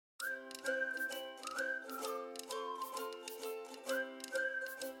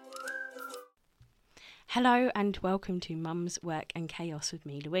Hello and welcome to Mum's Work and Chaos with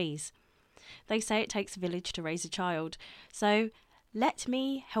me, Louise. They say it takes a village to raise a child, so let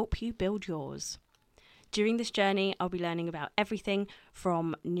me help you build yours. During this journey, I'll be learning about everything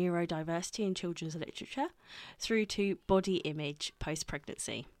from neurodiversity in children's literature through to body image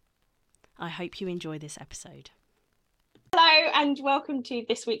post-pregnancy. I hope you enjoy this episode. Hello and welcome to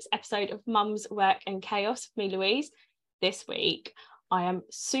this week's episode of Mum's Work and Chaos with me, Louise. This week, I am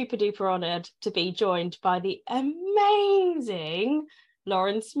super duper honoured to be joined by the amazing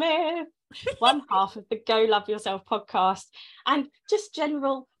Lauren Smith, one half of the Go Love Yourself podcast, and just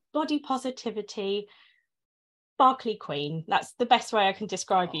general body positivity, sparkly queen. That's the best way I can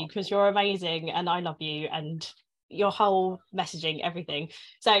describe you, because you're amazing and I love you and your whole messaging, everything.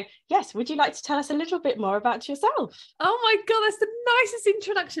 So yes, would you like to tell us a little bit more about yourself? Oh my God, that's the nicest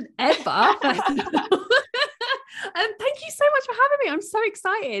introduction ever. And thank you so much for having me. I'm so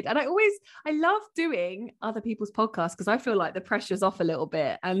excited. And I love doing other people's podcasts because I feel like the pressure's off a little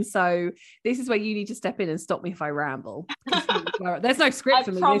bit. And so this is where you need to step in and stop me if I ramble. There's no script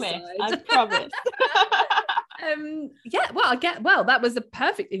for me this side. I promise. That was a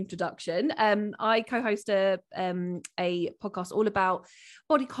perfect introduction. I co-host a podcast all about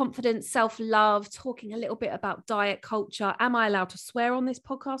body confidence, self-love, talking a little bit about diet culture. Am I allowed to swear on this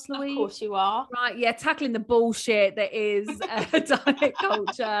podcast, Louise? Of course you are. Right, yeah, tackling the bullshit that is diet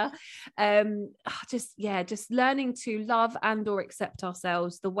culture. Just learning to love and or accept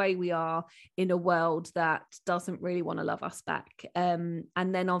ourselves the way we are in a world that doesn't really want to love us back. And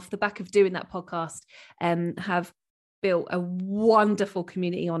then off the back of doing that podcast, have built a wonderful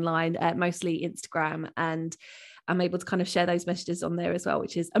community online, mostly Instagram, and I'm able to kind of share those messages on there as well,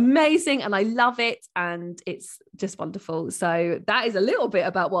 which is amazing, and I love it, and it's just wonderful. So that is a little bit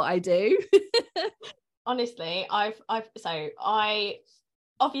about what I do. Honestly, I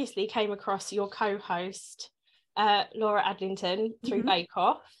obviously came across your co-host Laura Adlington through Bake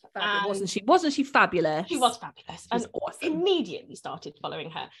Off. Wasn't she fabulous? She was fabulous. She was awesome. Immediately started following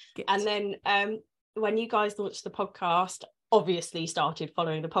her. Good. And then when you guys launched the podcast, obviously started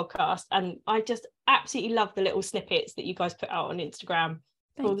following the podcast, and I just absolutely love the little snippets that you guys put out on Instagram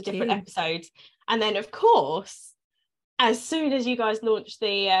for all the different episodes. And then of course, as soon as you guys launched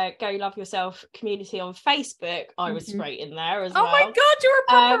the Go Love Yourself community on Facebook, I was straight in there as well. Oh my God, you're a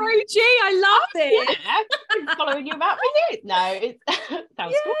proper OG. I love it. Yeah, I've been following you about for years. No, it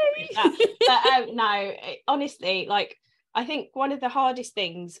sounds cool. But no, honestly, like, I think one of the hardest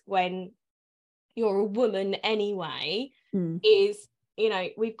things when you're a woman anyway is, you know,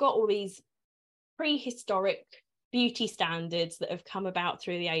 we've got all these prehistoric beauty standards that have come about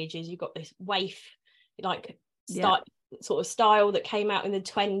through the ages. You've got this waif like sort of style that came out in the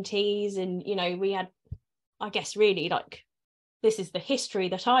 20s, and you know, we had, I guess, really, like, this is the history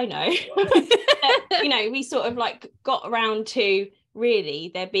that I know. You know, we sort of like got around to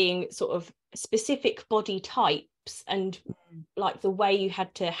really there being sort of specific body types and like the way you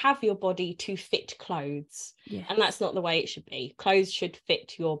had to have your body to fit clothes. Yes. And that's not the way it should be. Clothes should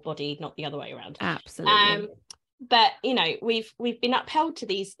fit your body, not the other way around. Absolutely. But you know, we've been upheld to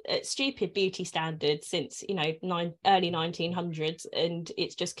these stupid beauty standards since, you know, early 1900s, and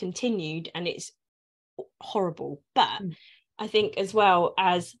it's just continued, and it's horrible. But I think as well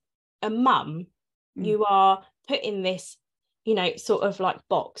as a mum, you are put in this, you know, sort of like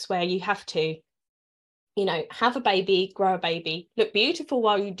box where you have to, you know, have a baby, grow a baby, look beautiful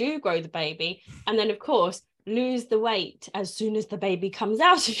while you do grow the baby, and then of course lose the weight as soon as the baby comes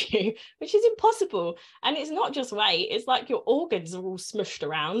out of you, which is impossible. And it's not just weight, it's like your organs are all smushed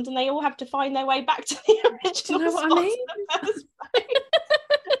around and they all have to find their way back to the original. Do you know what I mean?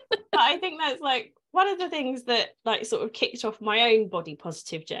 But I think that's like one of the things that like sort of kicked off my own body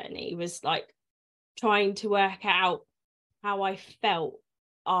positive journey, was like trying to work out how I felt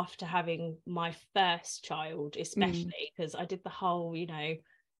after having my first child, especially because I did the whole, you know,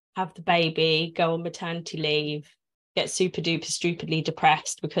 have the baby, go on maternity leave, get super duper stupidly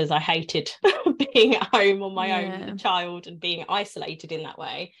depressed because I hated being at home on my own with a child and being isolated in that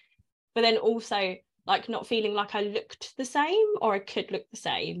way. But then also like not feeling like I looked the same or I could look the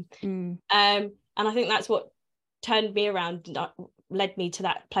same. And I think that's what turned me around and led me to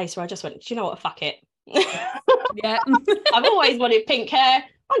that place where I just went, do you know what, fuck it. Yeah. I've always wanted pink hair.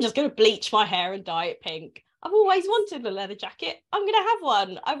 I'm just going to bleach my hair and dye it pink. I've always wanted a leather jacket. I'm going to have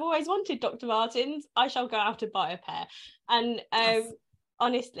one. I've always wanted Dr. Martens. I shall go out and buy a pair. And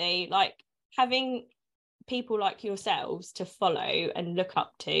honestly, like having people like yourselves to follow and look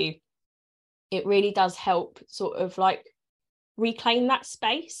up to, it really does help sort of like reclaim that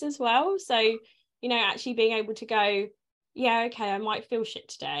space as well. So, you know, actually being able to go, yeah, okay, I might feel shit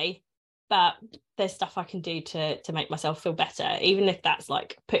today, but there's stuff I can do to make myself feel better, even if that's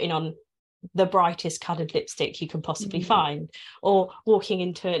like putting on the brightest coloured lipstick you can possibly find, or walking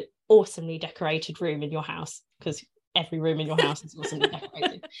into an awesomely decorated room in your house, because every room in your house is awesomely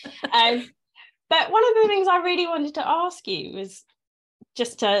decorated. But one of the things I really wanted to ask you was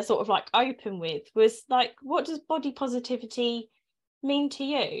just to sort of like open with was like, what does body positivity mean to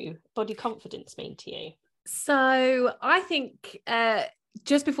you? Body confidence mean to you? So I think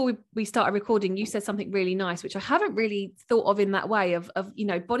just before we started recording, you said something really nice, which I haven't really thought of in that way of you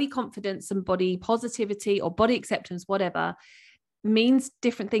know, body confidence and body positivity or body acceptance, whatever, means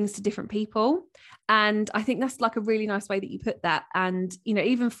different things to different people. And I think that's like a really nice way that you put that. And, you know,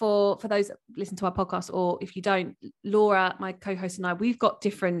 even for those that listen to our podcast, or if you don't, Laura, my co-host, and I, we've got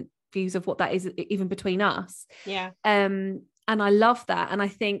different views of what that is, even between us. Yeah. And I love that. And I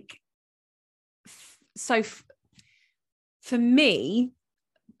think for me,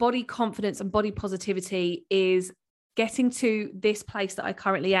 body confidence and body positivity is getting to this place that I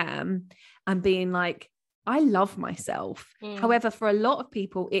currently am and being like, I love myself. However, for a lot of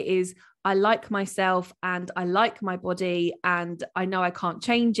people, it is, I like myself and I like my body and I know I can't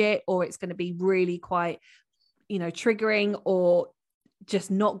change it, or it's going to be really quite, you know, triggering or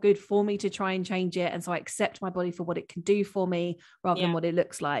just not good for me to try and change it. And so I accept my body for what it can do for me rather than what it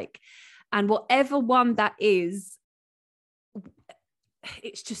looks like. And whatever one that is,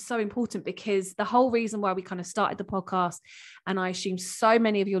 it's just so important, because the whole reason why we kind of started the podcast, and I assume so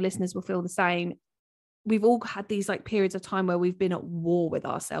many of your listeners will feel the same, we've all had these like periods of time where we've been at war with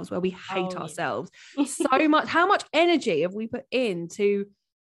ourselves, where we hate ourselves so much. How much energy have we put into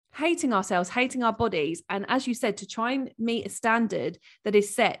hating ourselves, hating our bodies? And as you said, to try and meet a standard that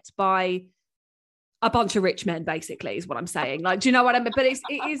is set by a bunch of rich men, basically, is what I'm saying. Like, do you know what I mean? But it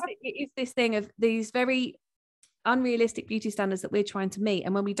is this thing of these very unrealistic beauty standards that we're trying to meet.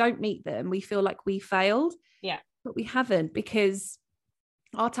 And when we don't meet them, we feel like we failed. Yeah. But we haven't, because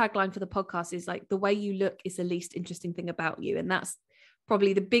our tagline for the podcast is like, the way you look is the least interesting thing about you. And that's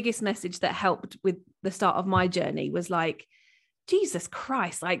probably the biggest message that helped with the start of my journey, was like, Jesus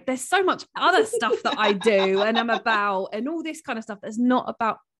Christ, like there's so much other stuff that I do and I'm about, and all this kind of stuff that's not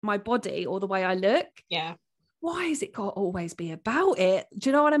about my body or the way I look. Yeah. Why has it got to always be about it? Do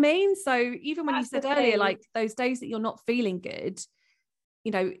you know what I mean? So even when That's you said earlier, like those days that you're not feeling good,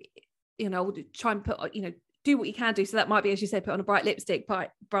 you know, try and put, you know, do what you can do. So that might be, as you said, put on a bright lipstick,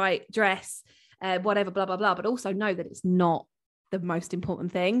 bright dress, whatever, blah, blah, blah. But also know that it's not the most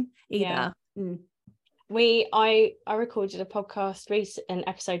important thing either. Yeah. I recorded a podcast, an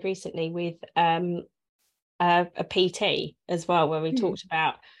episode recently with a PT as well, where we talked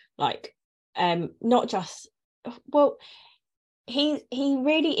about like not just, well, he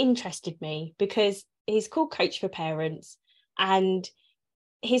really interested me because he's called Coach for Parents, and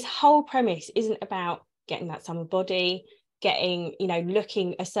his whole premise isn't about getting that summer body, getting, you know,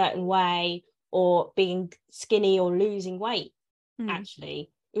 looking a certain way or being skinny or losing weight. Actually,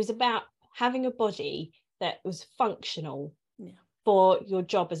 it was about having a body that was functional for your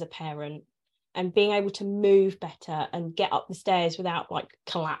job as a parent, and being able to move better and get up the stairs without like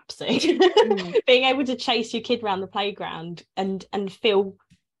collapsing, being able to chase your kid around the playground and feel,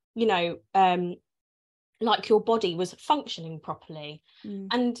 you know, like your body was functioning properly.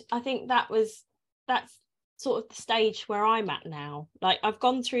 And I think that's sort of the stage where I'm at now. Like I've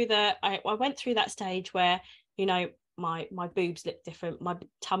gone through I went through that stage where, you know, my boobs looked different, my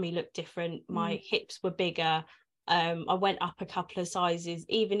tummy looked different, my hips were bigger. I went up a couple of sizes.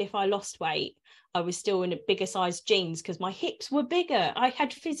 Even if I lost weight, I was still in a bigger size jeans because my hips were bigger. I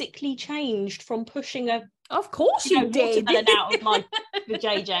had physically changed from pushing of course you did, watermelon out of the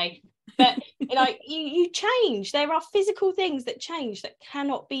JJ. But like you change. There are physical things that change that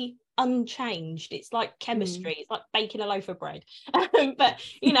cannot be unchanged. It's like chemistry. It's like baking a loaf of bread. But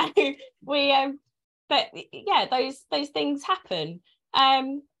you know, but yeah, those things happen.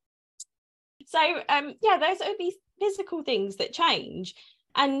 So those are these physical things that change,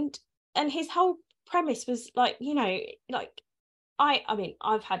 and his whole premise was like, you know, like I mean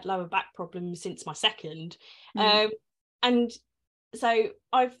I've had lower back problems since my second, and so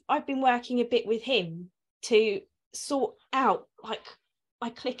I've been working a bit with him to sort out like my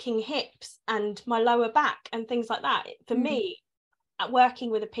clicking hips and my lower back and things like that. For me,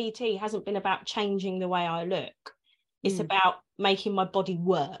 working with a PT hasn't been about changing the way I look. It's about making my body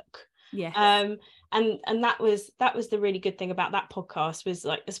work. Yes. And that was the really good thing about that podcast, was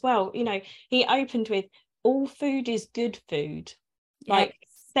like, as well, you know, he opened with, all food is good food. Like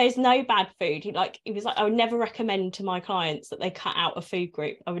there's no bad food. He was like, I would never recommend to my clients that they cut out a food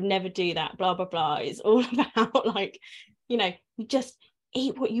group. I would never do that, blah blah blah. It's all about like, you know, you just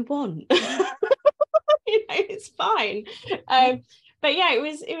eat what you want. It's fine. But yeah,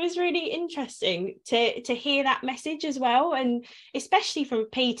 it was really interesting to hear that message as well, and especially from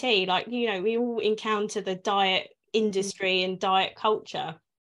PT. Like, we all encounter the diet industry and diet culture,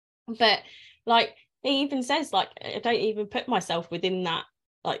 but like he even says, like, I don't even put myself within that,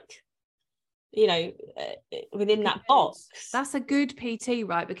 like, within that box. That's a good PT,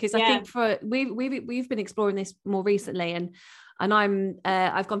 right? Because I think we've been exploring this more recently, and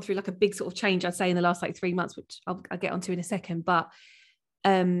I've gone through like a big sort of change, I'd say, in the last like 3 months, which I'll get onto in a second. But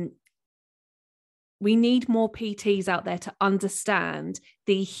we need more PTs out there to understand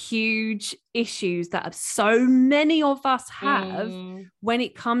the huge issues that so many of us have when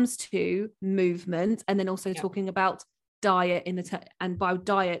it comes to movement, and then also talking about diet and by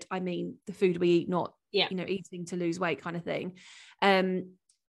diet I mean the food we eat, not eating to lose weight kind of thing.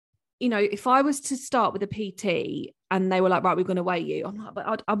 If I was to start with a PT and they were like, right, we're going to weigh you, I'm like,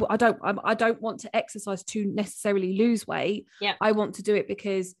 but I don't want to exercise to necessarily lose weight. I want to do it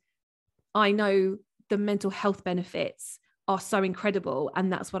because I know the mental health benefits are so incredible,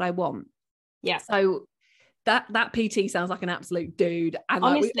 and that's what I want. So that PT sounds like an absolute dude, and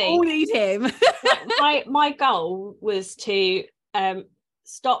honestly, like, we all need him. my goal was to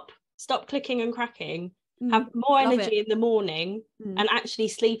stop clicking and cracking, have more energy in the morning, and actually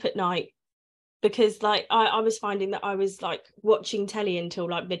sleep at night, because like I was finding that I was like watching telly until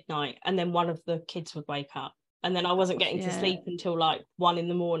like midnight, and then one of the kids would wake up, and then I wasn't getting to sleep until like 1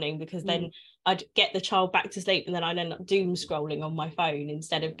 a.m, because then I'd get the child back to sleep, and then I'd end up doom scrolling on my phone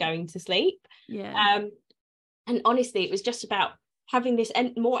instead of going to sleep. And honestly, it was just about having this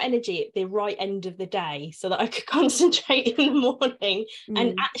more energy at the right end of the day, so that I could concentrate in the morning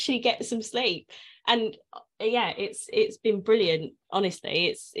and actually get some sleep. And it's been brilliant.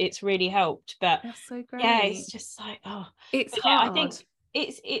 Honestly, it's really helped. But that's so great. It's just like, it's hard. I think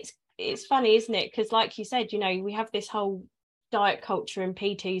it's funny, isn't it? Because like you said, we have this whole diet culture and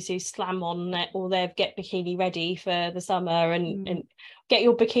PTs who slam on that, or they get bikini ready for the summer and get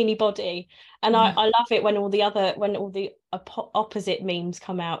your bikini body. And I love it when all the opposite memes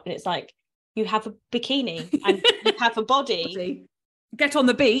come out, and it's like, you have a bikini and you have a body. Get on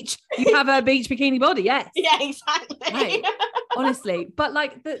the beach, you have a beach bikini body. Yes. Yeah, exactly. Right. Honestly, but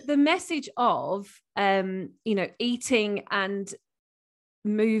like the message of eating and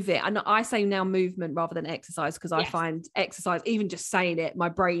moving, and I say now movement rather than exercise, because I find exercise, even just saying it, my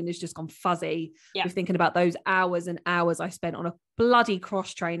brain has just gone fuzzy with thinking about those hours and hours I spent on a bloody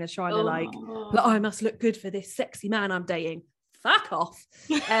cross trainer trying to like, I must look good for this sexy man I'm dating. Fuck off.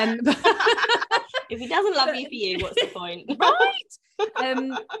 If he doesn't love you for you, what's the point? Right.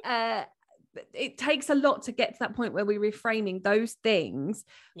 It takes a lot to get to that point where we're reframing those things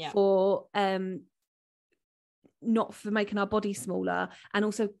for not for making our body smaller, and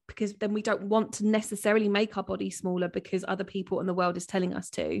also because then we don't want to necessarily make our body smaller because other people in the world is telling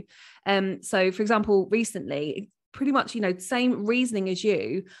us to. So for example, recently, pretty much same reasoning as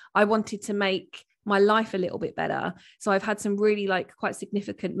you, I wanted to make my life a little bit better. So I've had some really like quite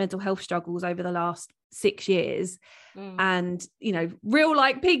significant mental health struggles over the last 6 years, and real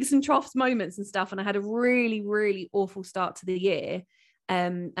like peaks and troughs moments and stuff, and I had a really, really awful start to the year.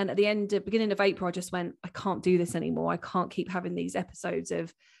 And at the beginning of April, I just went, I can't do this anymore. I can't keep having these episodes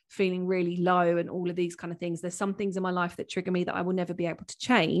of feeling really low and all of these kind of things. There's some things in my life that trigger me that I will never be able to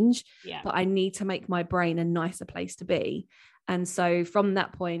change, but I need to make my brain a nicer place to be. And so from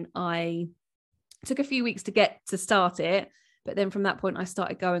that point, I took a few weeks to get to start it. But then from that point, I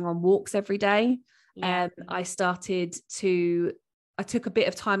started going on walks every day. I took a bit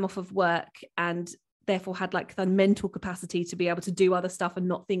of time off of work, and therefore had like the mental capacity to be able to do other stuff and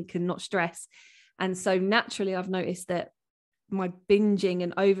not think and not stress. And so naturally I've noticed that my binging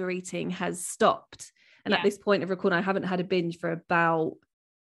and overeating has stopped. And at this point of recording, I haven't had a binge for about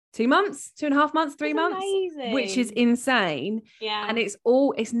 2 months, 2.5 months, 3 months, amazing. Which is insane. And it's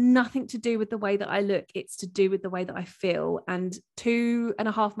nothing to do with the way that I look. It's to do with the way that I feel. And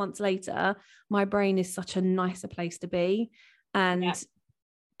 2.5 months later, my brain is such a nicer place to be. And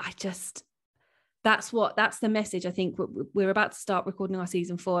that's the message. I think we're about to start recording our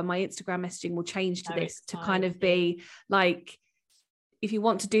season 4, and my Instagram messaging will change to this to kind of be like, if you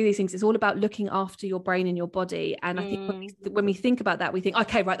want to do these things, it's all about looking after your brain and your body. And I think when we think about that, we think,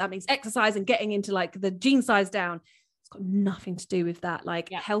 okay, right, that means exercise and getting into like the jean size down. It's got nothing to do with that.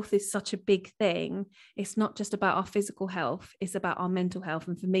 Like health is such a big thing. It's not just about our physical health. It's about our mental health.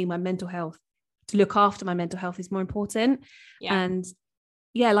 And for me, my mental health, to look after my mental health is more important. And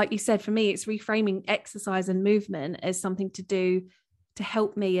like you said, for me, it's reframing exercise and movement as something to do to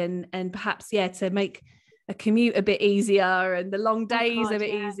help me and perhaps, to make a commute a bit easier and the long days God, a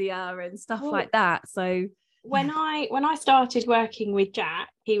bit easier and stuff like that. So when I started working with Jack,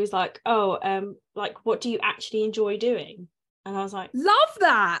 he was like, oh, like, what do you actually enjoy doing? And I was like, love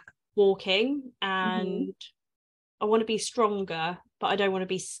that. Walking, and I want to be stronger, but I don't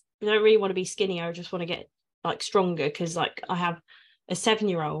really want to be skinnier. I just want to get like stronger, because like I have a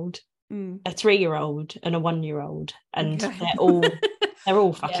 7-year-old, a 3-year-old, and a 1-year-old, and they're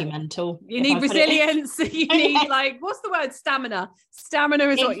all fucking mental. You need resilience. You need like, what's the word? Stamina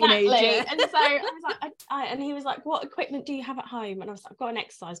is what you need. Yeah. And so I was like, and he was like, what equipment do you have at home? And I was like, I've got an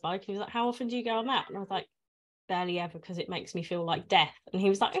exercise bike. He was like, how often do you go on that? And I was like, barely ever, because it makes me feel like death. And he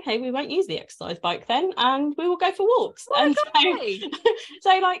was like, okay, we won't use the exercise bike then, and we will go for walks. And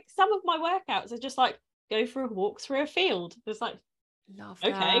so like some of my workouts are just like, go for a walk through a field. It's like, love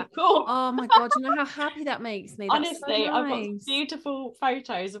that. Okay, cool. Oh my God, you know how happy that makes me. That's honestly so nice. I've got beautiful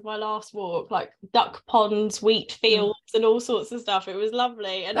photos of my last walk, like duck ponds, wheat fields, and all sorts of stuff. It was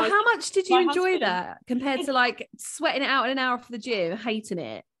lovely. And how much did you enjoy that compared to like sweating it out in an hour for the gym, hating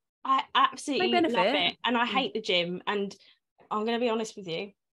it? I absolutely love it, and I hate the gym. And I'm going to be honest with you,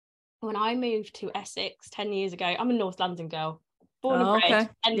 when I moved to Essex 10 years ago, I'm a North London girl, born and bred,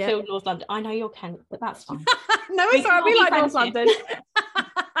 Enfield, North London. I know you're Kent, but that's fine. No, it's all right. We like North London.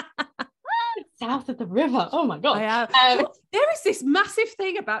 South of the river. Oh my God. There is this massive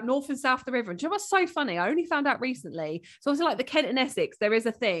thing about north and south of the river. And do you know what's so funny? I only found out recently. So obviously like the Kent and Essex, there is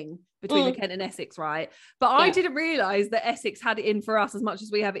a thing between the Kent and Essex, right? But I didn't realise that Essex had it in for us as much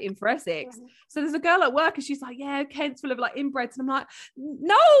as we have it in for Essex. So there's a girl at work and she's like, yeah, Kent's full of like inbreds. And I'm like,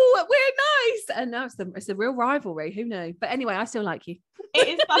 no, we're nice. And now it's a real rivalry. Who knew? But anyway, I still like you. It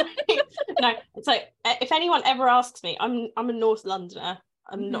is funny. No, so if anyone ever asks me, I'm a North Londoner.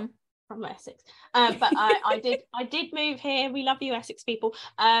 I'm not from Essex, but I did move here. We love you, Essex people.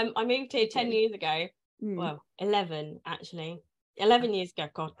 I moved here 10 years ago. Well, 11 actually. 11 years ago.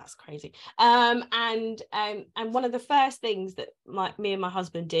 God, that's crazy. And one of the first things that me and my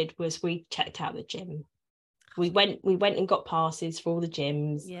husband did was we checked out the gym. We went and got passes for all the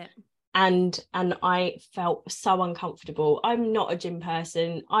gyms. Yeah. And I felt so uncomfortable. I'm not a gym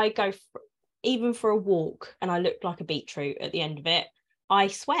person. I go even for a walk and I look like a beetroot at the end of it. I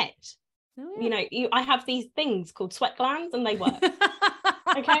sweat. Oh, yeah. You know, I have these things called sweat glands, and they work.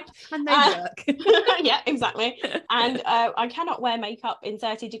 Okay, and they work. Yeah, exactly. And I cannot wear makeup in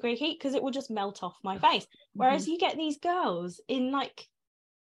 30-degree heat because it will just melt off my face. Whereas you get these girls in like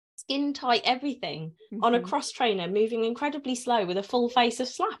skin tight everything on a cross trainer, moving incredibly slow with a full face of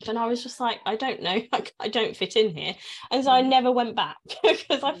slap, and I was just like, I don't know, like I don't fit in here. And so I never went back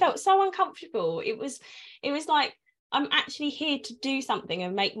because I felt so uncomfortable. It was like, I'm actually here to do something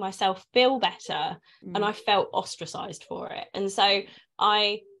and make myself feel better. And I felt ostracized for it. And so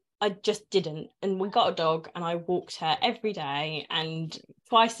I just didn't. And we got a dog and I walked her every day and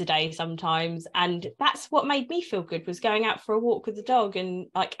twice a day sometimes. And that's what made me feel good, was going out for a walk with the dog and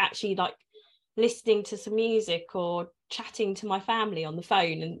like actually like listening to some music or chatting to my family on the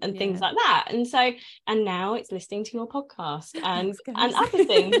phone and things like that. And so, and now it's listening to your podcast and other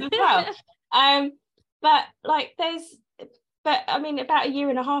things as well. But I mean, about a year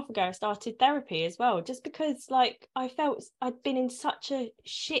and a half ago, I started therapy as well, just because like I felt I'd been in such a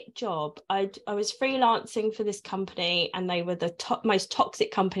shit job. I was freelancing for this company and they were the most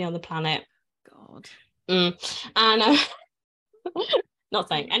toxic company on the planet. God. And not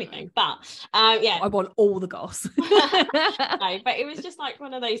saying anything, but yeah. I want all the goss. No, but it was just like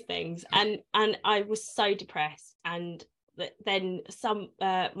one of those things. And I was so depressed. And then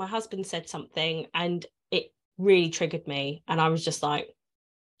my husband said something and it really triggered me, and I was just like,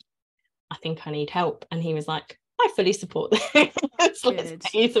 I think I need help. And he was like, I fully support this. Let's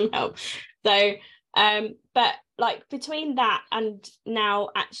get you some help. So but like between that and now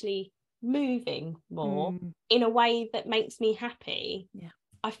actually moving more in a way that makes me happy,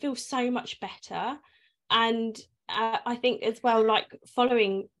 I feel so much better. And I think as well, like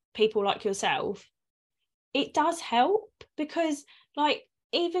following people like yourself, it does help, because like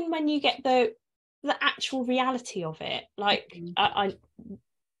even when you get the actual reality of it, like I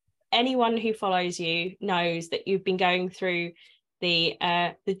anyone who follows you knows that you've been going through the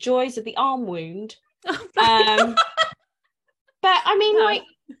joys of the arm wound. But I mean, like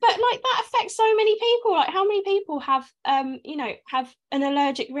that affects so many people. Like how many people have have an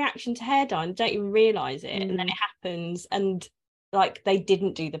allergic reaction to hair dye and don't even realize it, and then it happens and like they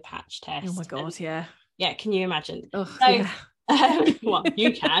didn't do the patch test. Oh my God. Yeah, can you imagine? So Well,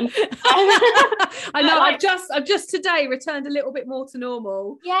 you can. I know. I've just today returned a little bit more to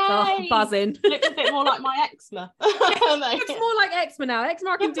normal. Yeah, so I'm buzzing. Looks a bit more like my eczema. Looks more like eczema now.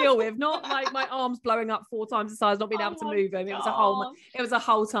 Eczema I can deal with, not like my arms blowing up 4 times the size, not being able to move them. It was a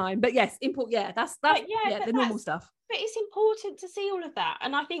whole time. But yes, that's the normal stuff. But it's important to see all of that.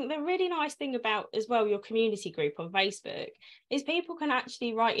 And I think the really nice thing about as well your community group on Facebook is people can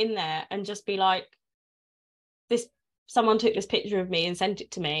actually write in there and just be like, someone took this picture of me and sent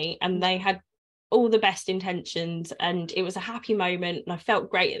it to me, and they had all the best intentions, and it was a happy moment, and I felt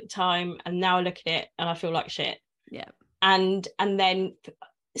great at the time, and now I look at it and I feel like shit. Yeah. And then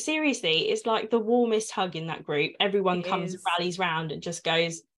seriously, it's like the warmest hug in that group. Everyone comes and rallies round and just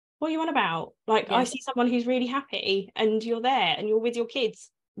goes, what are you on about? Like, I see someone who's really happy, and you're there and you're with your kids.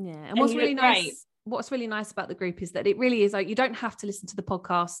 Yeah. And what's really nice about the group is that it really is like, you don't have to listen to the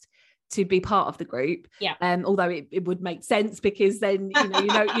podcast to be part of the group. Yeah. Although it would make sense, because then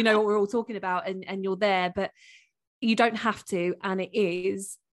you know what we're all talking about, and you're there, but you don't have to. And it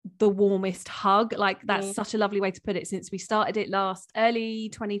is the warmest hug. Like, that's such a lovely way to put it. Since we started it early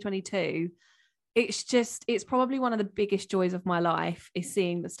 2022, it's probably one of the biggest joys of my life is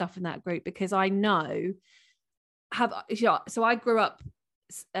seeing the stuff in that group, because I know so I grew up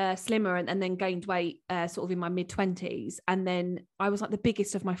slimmer and then gained weight sort of in my mid-20s, and then I was like the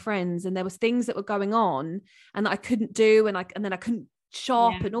biggest of my friends, and there was things that were going on and that I couldn't do, and then I couldn't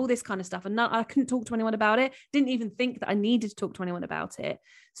shop and all this kind of stuff, and I couldn't talk to anyone about it. Didn't even think that I needed to talk to anyone about it.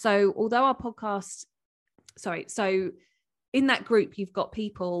 So although our podcast so in that group you've got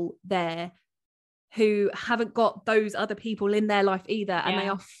people there who haven't got those other people in their life either, and they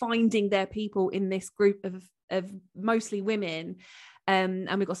are finding their people in this group of mostly women. And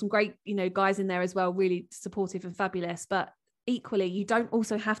we've got some great, guys in there as well, really supportive and fabulous. But equally, you don't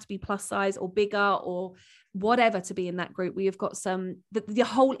also have to be plus size or bigger or whatever to be in that group. We have got the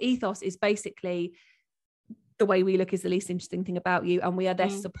whole ethos is basically the way we look is the least interesting thing about you. And we are there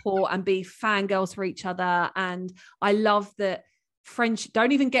to support and be fangirls for each other. And I love that friendship.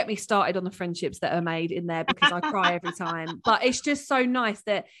 Don't even get me started on the friendships that are made in there, because I cry every time. But it's just so nice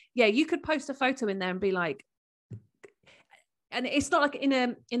that, you could post a photo in there and be like, and it's not like in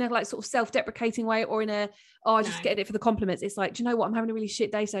a like sort of self-deprecating way, or in a, I just getting it for the compliments. It's like, do you know what? I'm having a really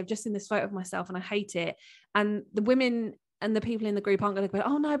shit day, so I've just seen this photo of myself and I hate it. And the women and the people in the group aren't going to go,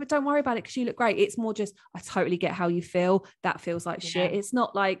 oh no, but don't worry about it because you look great. It's more just, I totally get how you feel. That feels like shit. It's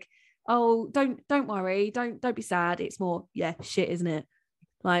not like, oh, don't worry, don't be sad. It's more, shit, isn't it?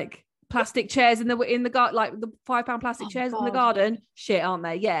 Like plastic chairs in the garden, like the £5 plastic chairs in the garden, shit, aren't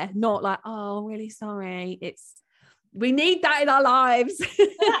they? Yeah, not like, oh, really sorry. We need that in our lives.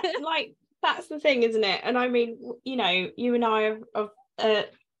 That's the thing, isn't it? And I mean, you and I are of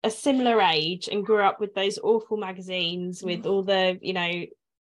a similar age and grew up with those awful magazines with all the,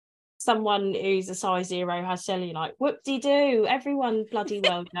 someone who's a size 0 has cellulite. Whoop-de-doo, everyone bloody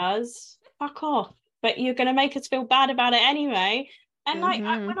well does. Fuck off. But you're going to make us feel bad about it anyway. And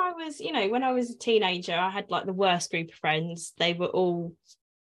when I was a teenager, I had like the worst group of friends. They were all,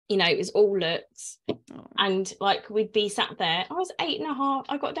 it was all looks. And like we'd be sat there. I was 8.5.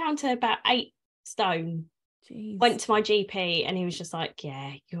 I got down to about 8 stone. Jeez. Went to my GP and he was just like,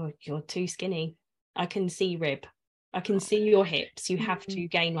 yeah, you're too skinny. I can see rib. I can see your hips. You have to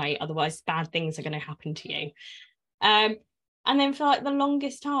gain weight, otherwise bad things are going to happen to you. And then for like the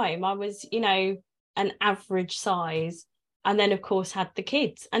longest time, I was, an average size. And then, of course, had the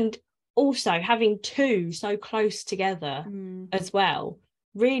kids. And also having 2 so close together as well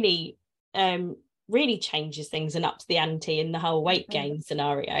really changes things and ups the ante in the whole weight gain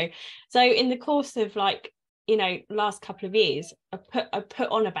scenario. So in the course of last couple of years, I put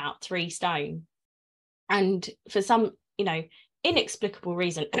on about 3 stone. And for some, inexplicable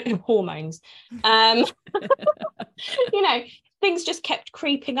reason, hormones, things just kept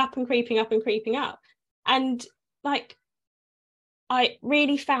creeping up and creeping up and creeping up. And like, I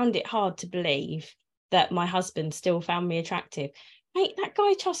really found it hard to believe that my husband still found me attractive. Mate, that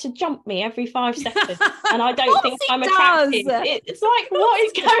guy tries to jump me every 5 seconds and I don't think I'm attractive. It's like, what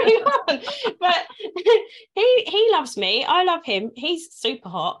is going on? But he loves me. I love him. He's super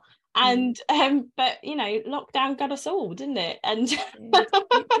hot. And but lockdown got us all, didn't it? And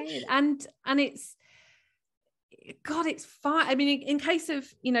it did. And it's, God, it's fine. I mean, in case of,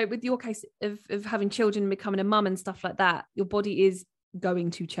 with your case of having children and becoming a mum and stuff like that, your body is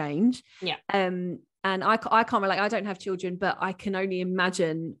going to change. Yeah. And I can't relate. I don't have children, but I can only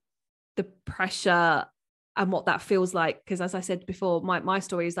imagine the pressure and what that feels like. Because as I said before, my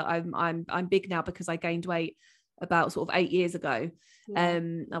story is that I'm big now because I gained weight about sort of 8 years ago.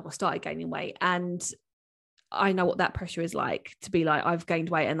 I started gaining weight, and I know what that pressure is like, to be like, I've gained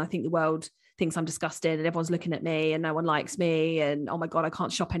weight and I think the world thinks I'm disgusting and everyone's looking at me and no one likes me and oh my God, I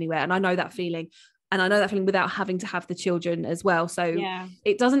can't shop anywhere. And I know that feeling. And I know that feeling without having to have the children as well. So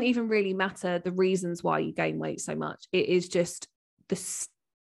it doesn't even really matter the reasons why you gain weight so much. It is just the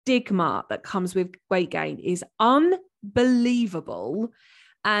stigma that comes with weight gain is unbelievable.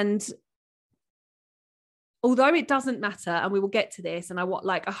 And although it doesn't matter, and we will get to this, and I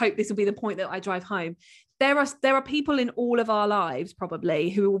hope this will be the point that I drive home. There are people in all of our lives probably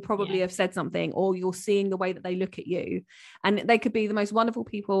who will probably have said something, or you're seeing the way that they look at you, and they could be the most wonderful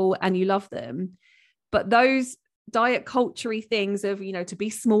people and you love them. But those diet culture-y things of, you know, to be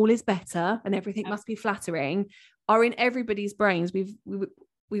small is better and everything must be flattering are in everybody's brains.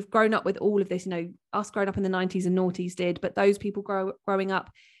 We've grown up with all of this, you know, us growing up in the 90s and noughties did, but those people growing up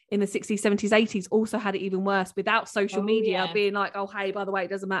in the 60s, 70s, 80s also had it even worse without social media being like, oh, hey, by the way, it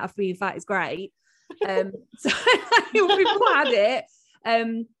doesn't matter if being fat is great. So we've all had it.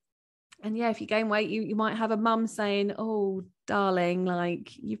 And yeah, if you gain weight, you might have a mum saying, oh, darling, like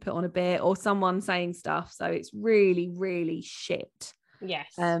you put on a bit, or someone saying stuff. So it's really, really shit.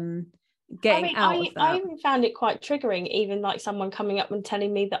 Yes. Getting out of that. I even found it quite triggering, even like someone coming up and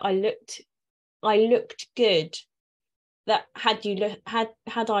telling me that I looked good, that had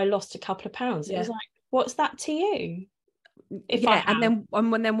I lost a couple of pounds. It was like, what's that to you? And then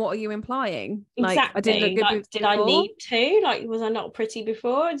what are you implying? Exactly. Like, I didn't look good before. Did I need to? Like, was I not pretty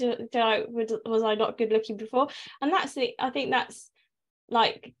before? Was I not good looking before? And I think that's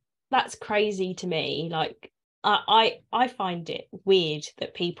crazy to me. Like, I find it weird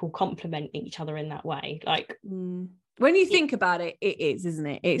that people compliment each other in that way. Like, when you think about it, it is, isn't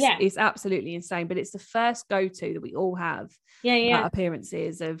it? It's absolutely insane, but it's the first go-to that we all have about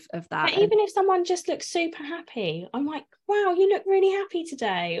appearances of that. But even if someone just looks super happy, I'm like, wow, you look really happy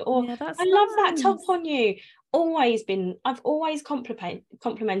today, or I love that top on you. I've always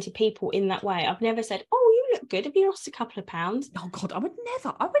complimented people in that way. I've never said, oh, you look good, have you lost a couple of pounds? Oh God, I would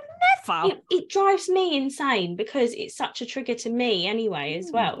never. It drives me insane because it's such a trigger to me anyway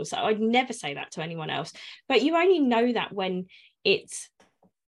as well. So I'd never say that to anyone else. But you only know that when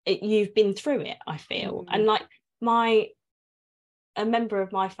you've been through it, I feel. And like a member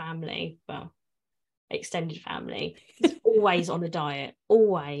of my family, well, extended family, is always on a diet,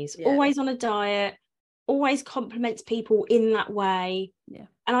 always on a diet, always compliments people in that way.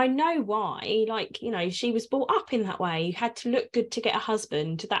 And I know why. Like, you know, she was brought up in that way. You had to look good to get a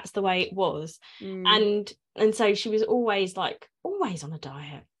husband. That's the way it was. And so she was always on a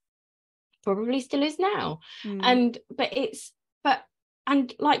diet, probably still is now. And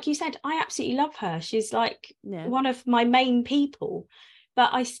like you said, I absolutely love her. She's like one of my main people,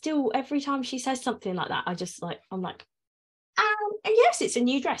 but I still, every time she says something like that, I'm like, and yes, it's a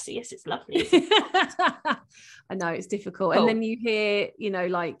new dress. Yes, it's lovely. I know it's difficult. And then you hear, you know,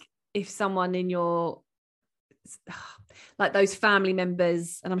 like if someone in your, like those family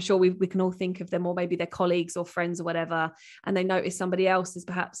members, and I'm sure we can all think of them, or maybe their colleagues or friends or whatever, and they notice somebody else has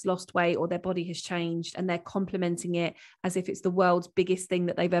perhaps lost weight or their body has changed, and they're complimenting it as if it's the world's biggest thing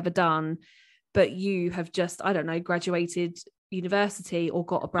that they've ever done. But you have just, I don't know, graduated university or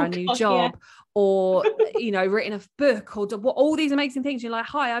got a brand new job or, you know, written a book or all these amazing things. You're like,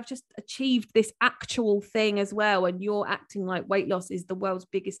 hi, I've just achieved this actual thing as well. And you're acting like weight loss is the world's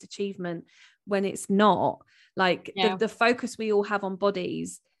biggest achievement when it's not. Like the focus we all have on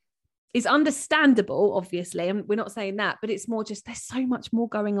bodies is understandable, obviously. And we're not saying that, but it's more just, there's so much more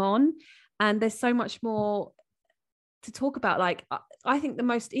going on and there's so much more to talk about. Like, I think the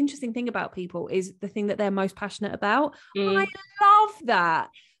most interesting thing about people is the thing that they're most passionate about. I love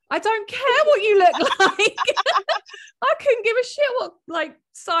that. I don't care what you look like. I couldn't give a shit what like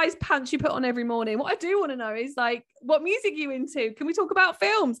size pants you put on every morning. What I do want to know is like, what music you into? Can we talk about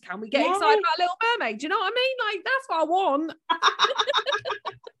films? Can we get excited about Little Mermaid? Do you know what I mean? Like, that's what I want.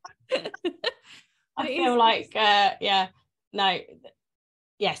 I feel like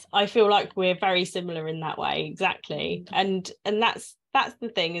yes, I feel like we're very similar in that way. Exactly. And that's the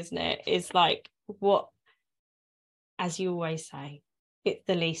thing, isn't it? Is like, what, as you always say, it's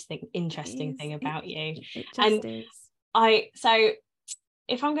the least interesting thing about you. It just is. So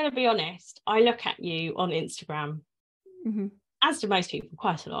if I'm going to be honest, I look at you on Instagram, as do most people,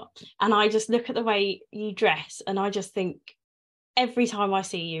 quite a lot. And I just look at the way you dress and I just think, every time I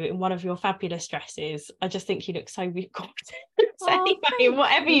see you in one of your fabulous dresses, I just think you look so gorgeous. Anyway,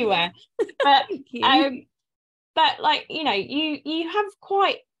 whatever you wear. But but like, you know, you have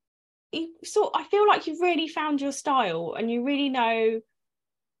quite, I feel like you've really found your style and you really know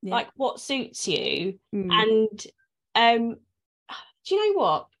like what suits you. And do you know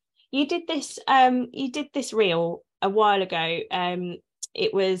what? you did this reel a while ago.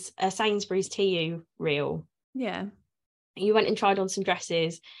 It was a Sainsbury's TU reel. Yeah. You went and tried on some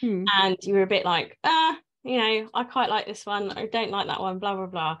dresses and you were a bit like, I quite like this one, I don't like that one, blah blah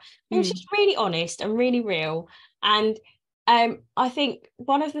blah. It was just really honest and really real. And I think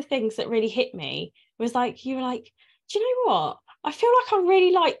one of the things that really hit me was like, you were like, do you know what, I feel like I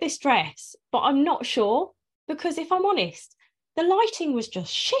really like this dress, but I'm not sure, because if I'm honest, the lighting was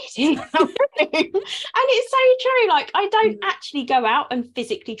just shit in that room. And it's so true. Like, I don't actually go out and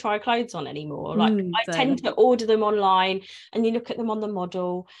physically try clothes on anymore. Like, I tend to order them online, and you look at them on the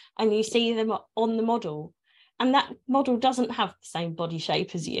model and you see them on the model, and that model doesn't have the same body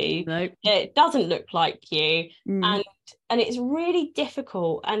shape as you. Nope. It doesn't look like you. And it's really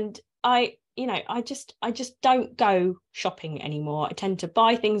difficult. And I just don't go shopping anymore. I tend to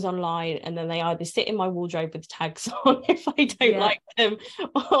buy things online, and then they either sit in my wardrobe with tags on if I don't like them,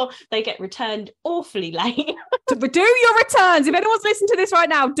 or they get returned awfully late. Do your returns. If anyone's listening to this right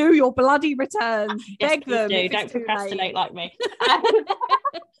now, do your bloody returns. Yes, beg them. Don't procrastinate like me.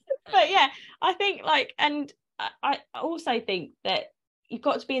 But yeah, I think and I also think that you've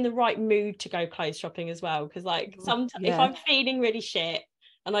got to be in the right mood to go clothes shopping as well, because sometimes if I'm feeling really shit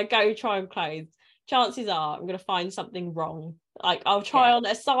and I go try on clothes, chances are I'm going to find something wrong. Like, I'll try on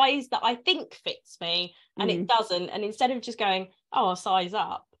a size that I think fits me and it doesn't. And instead of just going, oh, I'll size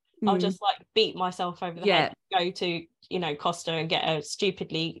up, I'll just beat myself over the head, go to, Costa and get a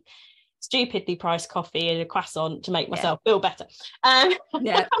stupidly priced coffee and a croissant to make myself feel better.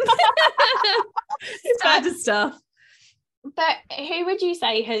 Standard stuff. But who would you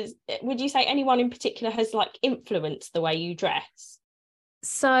say anyone in particular has influenced the way you dress?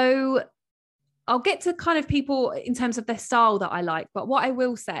 So I'll get to kind of people in terms of their style that I like, but what I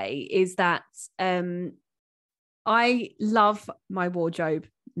will say is that I love my wardrobe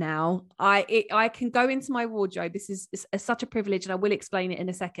now. I can go into my wardrobe. This is such a privilege, and I will explain it in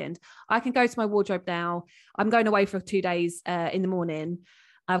a second. I can go to my wardrobe now. I'm going away for 2 days in the morning.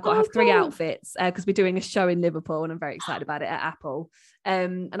 I've got to have 3 outfits because we're doing a show in Liverpool, and I'm very excited about it at Apple.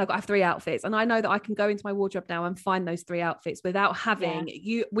 And I've got to have 3 outfits, and I know that I can go into my wardrobe now and find those 3 outfits without having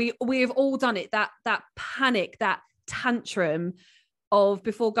we have all done it, that panic, that tantrum of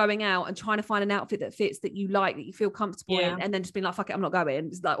before going out and trying to find an outfit that fits, that you like, that you feel comfortable in, and then just being like, fuck it, I'm not going.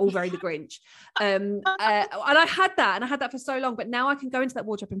 It's all very the Grinch. And I had that for so long, but now I can go into that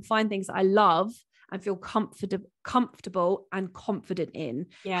wardrobe and find things that I love and feel comfortable and confident in.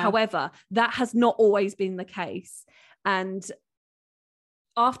 However, that has not always been the case. And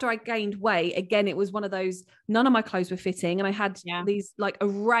after I gained weight, again, it was one of those, none of my clothes were fitting. And I had these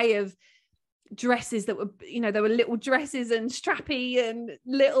array of dresses that were, there were little dresses and strappy and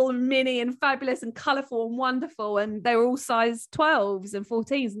little and mini and fabulous and colourful and wonderful. And they were all size 12s and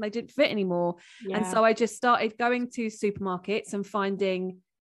 14s, and they didn't fit anymore. And so I just started going to supermarkets and finding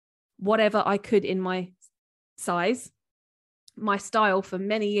whatever I could in my size. My style for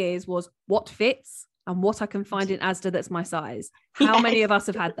many years was what fits and what I can find in Asda that's my size. How many of us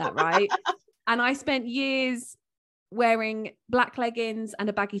have had that, right? And I spent years wearing black leggings and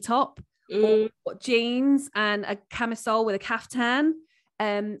a baggy top, or jeans and a camisole with a caftan.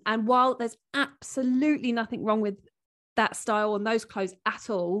 And while there's absolutely nothing wrong with that style and those clothes at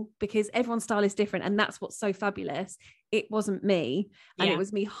all, because everyone's style is different, and that's what's so fabulous, it wasn't me. And it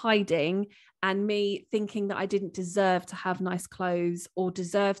was me hiding and me thinking that I didn't deserve to have nice clothes or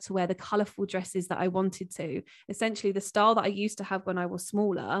deserve to wear the colourful dresses that I wanted to. Essentially, the style that I used to have when I was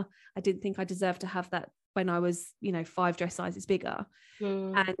smaller, I didn't think I deserved to have that when I was 5 dress sizes bigger.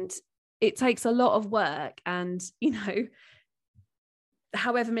 And it takes a lot of work. And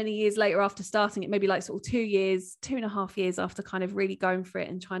however many years later after starting it, maybe sort of 2.5 years after kind of really going for it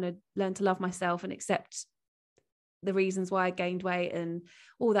and trying to learn to love myself and accept the reasons why I gained weight and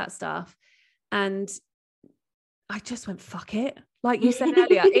all that stuff. And I just went, fuck it. Like you said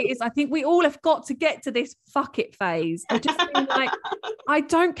earlier, I think we all have got to get to this fuck it phase. I just feel like, I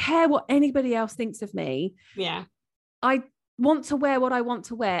don't care what anybody else thinks of me. I want to wear what I want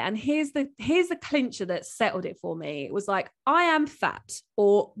to wear. And here's the clincher that settled it for me. It was like, I am fat,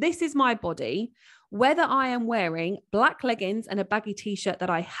 or this is my body, whether I am wearing black leggings and a baggy t-shirt that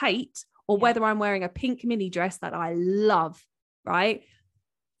I hate, or whether I'm wearing a pink mini dress that I love, right?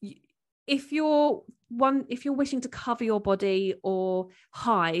 If you're wishing to cover your body or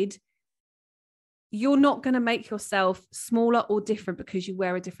hide, you're not going to make yourself smaller or different because you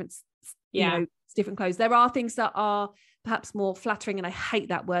wear a different, different clothes. There are things that are perhaps more flattering, and I hate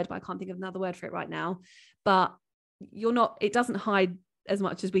that word, but I can't think of another word for it right now. But it doesn't hide as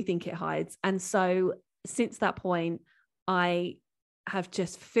much as we think it hides. And so since that point, I have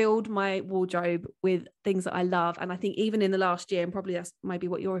just filled my wardrobe with things that I love. And I think even in the last year, and probably that's maybe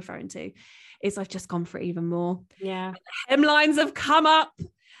what you're referring to, is I've just gone for it even more. Yeah. Hemlines have come up.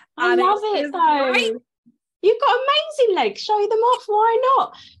 I love it though. Great. You've got amazing legs. Show them off. Why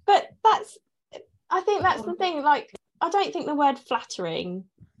not? But I think that's the thing. Like, I don't think the word flattering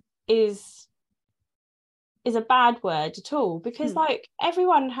is a bad word at all, because like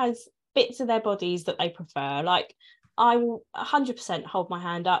everyone has bits of their bodies that they prefer. Like, I will 100% hold my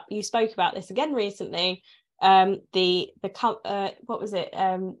hand up. You spoke about this again recently. What was it?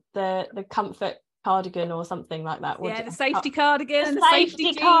 The comfort cardigan or something like that. The safety cardigan and the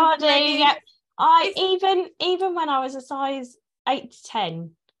safety cardigan. Yeah. Even when I was a size 8 to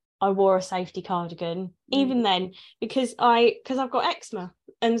 10, I wore a safety cardigan. Even then, because I've got eczema,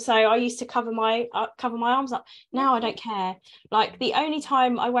 and so I used to cover my arms up. Now I don't care. Like, the only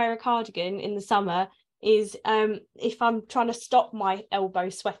time I wear a cardigan in the summer is if I'm trying to stop my elbow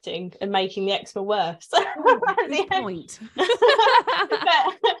sweating and making the eczema worse. Good point.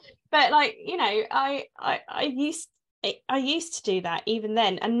 but like, you know, I used to do that even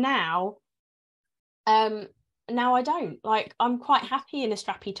then, and now I don't. Like, I'm quite happy in a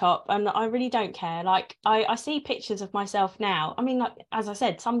strappy top, and I really don't care. Like, I see pictures of myself now. I mean, like, as I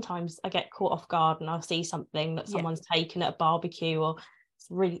said, sometimes I get caught off guard and I'll see something that someone's taken at a barbecue, or it's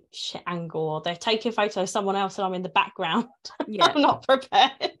a really shit angle, or they're taking a photo of someone else and I'm in the background. I'm not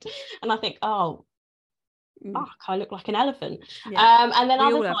prepared, and I think, fuck, I look like an elephant. And then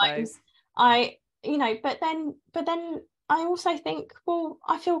other times but then I also think, well,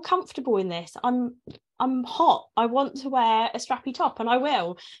 I feel comfortable in this. I'm hot. I want to wear a strappy top, and I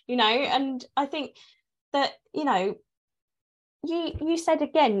will, you know. And I think that, you know, you said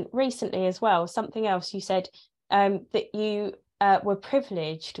again recently as well, something else. You said that you were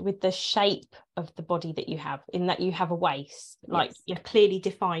privileged with the shape of the body that you have, in that you have a waist, like your clearly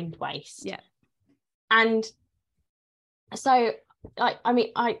defined waist. Yeah. And so, like, I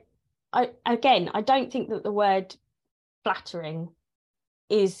mean, I don't think that the word flattering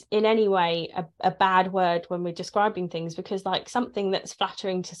is in any way a bad word when we're describing things, because like something that's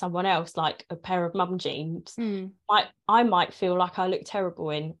flattering to someone else, like a pair of mum jeans, I might feel like I look terrible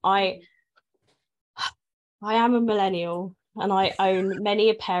in. I am a millennial, and I own many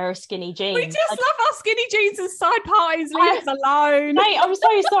a pair of skinny jeans. We just love our skinny jeans and side parties. Leave us alone. Mate, I'm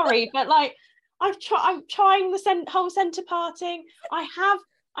so sorry, but like, I'm trying the whole centre parting. I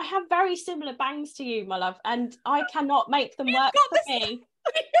have very similar bangs to you, my love, and I cannot make them work for me.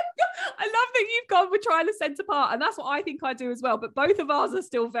 I love that you've gone with trying to centre part, and that's what I think I do as well, but both of ours are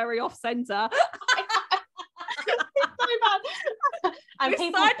still very off centre. So bad. And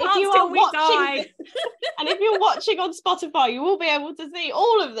people, if you are watching and if you're watching on Spotify, you will be able to see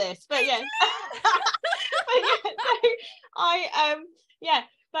all of this. But yeah,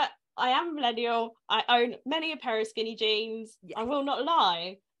 but I am a millennial. I own many a pair of skinny jeans. I will not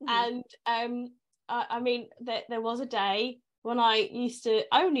lie. And I mean, there was a day when I used to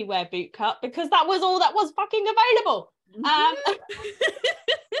only wear boot cut, because that was all that was fucking available.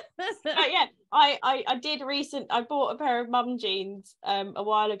 But yeah, I bought a pair of mum jeans a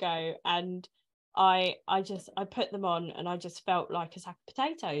while ago, and I put them on, and I just felt like a sack of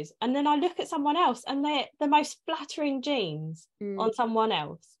potatoes. And then I look at someone else, and they're the most flattering jeans on someone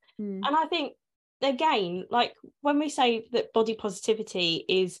else. And I think, again, like, when we say that body positivity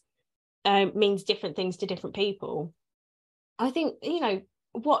is means different things to different people, I think, you know,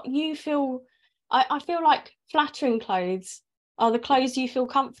 what you feel, I feel like flattering clothes are the clothes you feel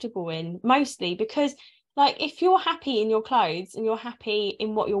comfortable in, mostly, because like, if you're happy in your clothes and you're happy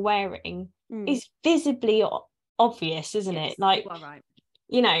in what you're wearing, is visibly obvious, isn't it? Like, you are right.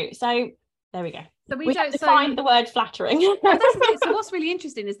 You know, so there we go. So we don't define the word flattering. So what's really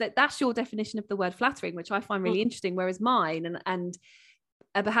interesting is that that's your definition of the word flattering, which I find really interesting, whereas mine and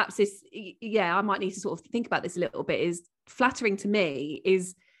perhaps this, I might need to sort of think about this a little bit, is flattering to me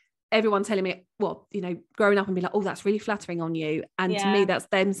is everyone telling me, well, you know, growing up and be like, oh, that's really flattering on you. And to me, that's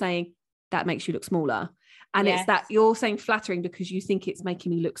them saying that makes you look smaller. And it's that you're saying flattering because you think it's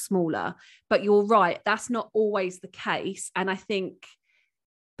making me look smaller. But you're right, that's not always the case. And I think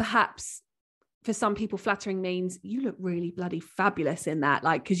perhaps for some people, flattering means you look really bloody fabulous in that,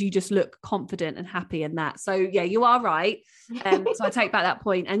 like, because you just look confident and happy in that. So yeah, you are right. So I take back that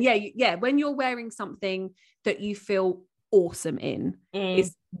point. And when you're wearing something that you feel awesome in,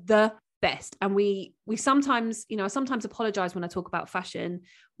 is the best. And we sometimes, you know, I sometimes apologize when I talk about fashion,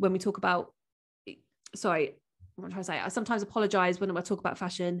 when we talk about, sorry, what I'm trying to say, I sometimes apologize when I talk about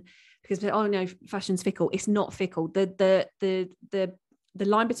fashion, because, oh no, fashion's fickle. It's not fickle. The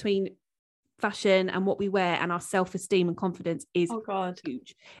line between fashion and what we wear and our self-esteem and confidence is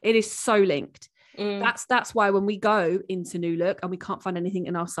huge. It is so linked. That's why when we go into New Look and we can't find anything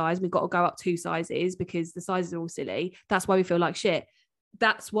in our size, we've got to go up 2 sizes because the sizes are all silly. That's why we feel like shit.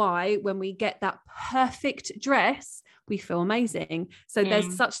 That's why when we get that perfect dress, we feel amazing. So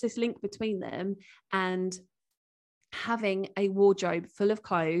there's such this link between them, and having a wardrobe full of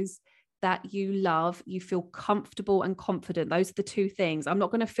clothes that you love, you feel comfortable and confident. Those are the 2 things. I'm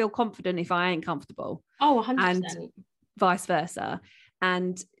not going to feel confident if I ain't comfortable. 100%. And vice versa.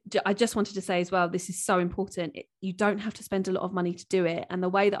 And I just wanted to say as well, this is so important. You don't have to spend a lot of money to do it. And the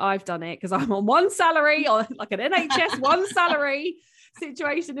way that I've done it, because I'm on one salary, or like an NHS one salary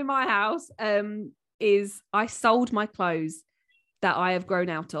situation in my house, is I sold my clothes that I have grown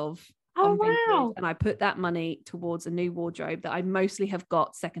out of. Oh, wow. And I put that money towards a new wardrobe that I mostly have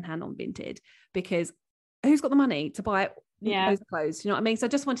got secondhand on Vinted, because who's got the money to buy those clothes? You know what I mean? So I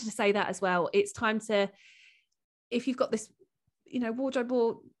just wanted to say that as well. It's time to, if you've got this, wardrobe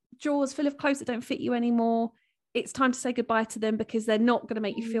or drawers full of clothes that don't fit you anymore, it's time to say goodbye to them, because they're not going to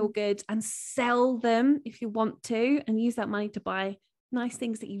make you feel good, and sell them if you want to, and use that money to buy nice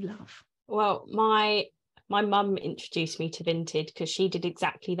things that you love. Well, my mum introduced me to Vinted because she did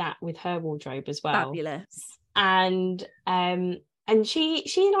exactly that with her wardrobe as well. Fabulous. And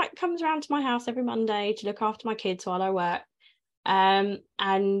she like comes around to my house every Monday to look after my kids while I work.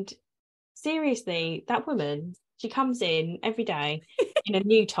 And seriously, that woman, she comes in every day in a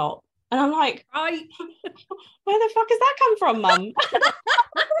new top, and I'm like, right, where the fuck has that come from, Mum?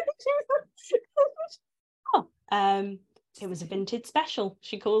 It was a Vinted special,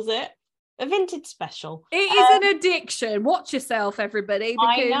 she calls it. A Vinted special. It is an addiction. Watch yourself, everybody,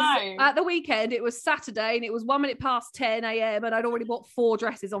 because I know. At the weekend it was Saturday and it was 1 minute past 10 a.m. and I'd already bought 4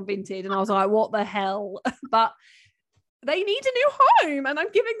 dresses on Vinted, and I was like, what the hell? But they need a new home, and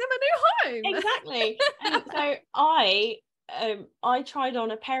I'm giving them a new home. Exactly. And so I tried on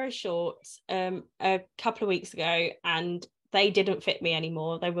a pair of shorts a couple of weeks ago, and they didn't fit me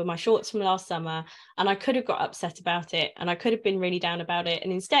anymore. They were my shorts from last summer, and I could have got upset about it, and I could have been really down about it.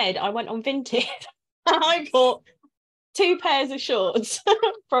 And instead I went on Vinted and I bought 2 pairs of shorts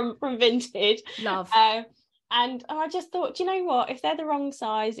from Vinted. Love. And I just thought, do you know what? If they're the wrong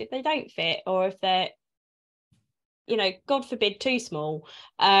size, if they don't fit, or if they're, God forbid, too small,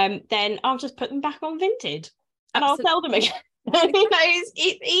 then I'll just put them back on Vinted and I'll sell them again.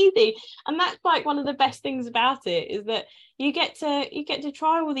 It's easy. And that's like one of the best things about it, is that you get to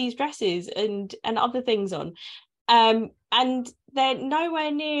try all these dresses and other things on, and they're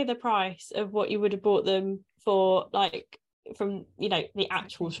nowhere near the price of what you would have bought them for, like, from the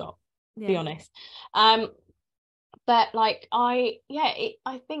actual shop, to be honest. But like I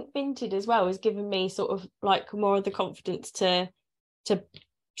think Vinted as well has given me sort of like more of the confidence to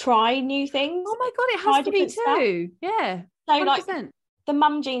try new things. Oh my god, it has to be too. Yeah. So 100%. Like the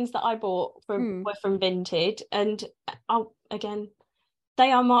mum jeans that I bought were from Vinted, and again,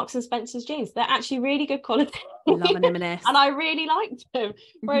 they are Marks and Spencer's jeans. They're actually really good quality. I love an M&S. And I really liked them.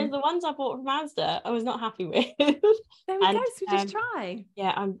 Whereas the ones I bought from Asda, I was not happy with. There we go. So just try.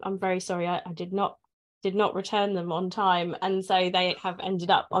 Yeah, I'm very sorry. I did not return them on time, and so they have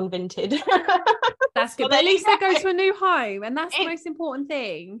ended up on Vinted. That's good. But at least they go to a new home, and that's the most important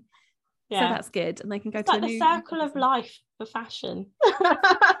thing. Yeah. So that's good, and they can go to a new. It's like the circle of life for fashion.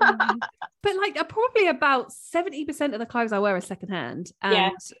 But like probably about 70% of the clothes I wear are secondhand,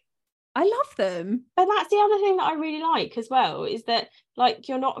 and I love them. But that's the other thing that I really like as well, is that like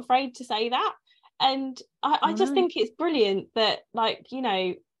you're not afraid to say that, and I just think it's brilliant that, like,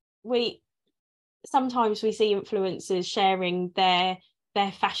 we sometimes see influencers sharing their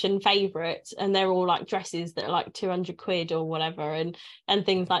fashion favourites, and they're all like dresses that are like 200 quid or whatever, and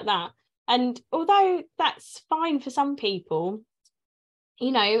things like that. And although that's fine for some people,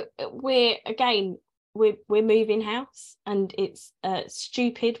 we're moving house, and it's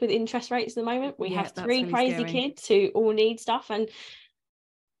stupid with interest rates at the moment. We have 3 really crazy scary kids who all need stuff, and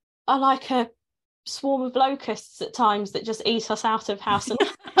I like a swarm of locusts at times that just eat us out of house and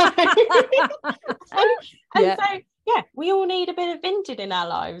so we all need a bit of Vinted in our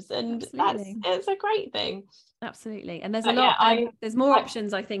lives, and it's a great thing. Absolutely. And there's a lot there's more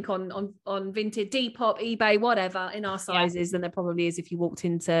options, I think, on Vinted, Depop, eBay, whatever, in our sizes than there probably is if you walked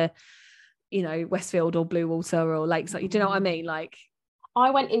into Westfield or Bluewater or Lakeside. Do you know what I mean? Like,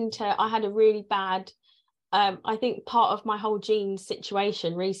 I had a really bad I think part of my whole jeans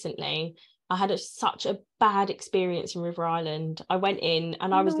situation recently, I had such a bad experience in River Island. I went in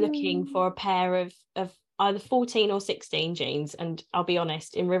and I was looking for a pair of either 14 or 16 jeans, and I'll be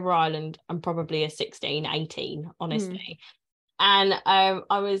honest, in River Island I'm probably a 16, 18, honestly. And I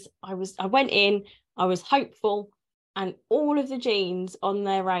went in, I was hopeful, and all of the jeans on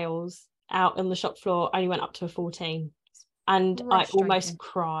their rails out on the shop floor only went up to a 14. And I almost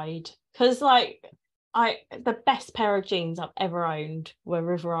cried because like the best pair of jeans I've ever owned were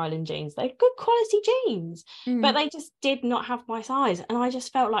River Island jeans. They're good quality jeans, but they just did not have my size, and I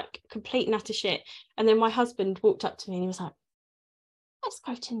just felt like complete and utter shit. And then my husband walked up to me and he was like, let's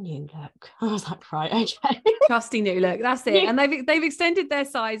go to New Look. I was like, right, okay. Trusty New Look, that's it. And they've extended their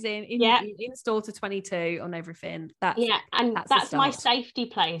size in store to 22 on everything. That's my safety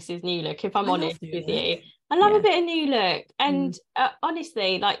place is New Look, if I'm honest with you. I love a bit of New Look, and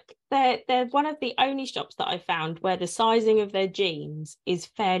honestly, like they're one of the only shops that I found where the sizing of their jeans is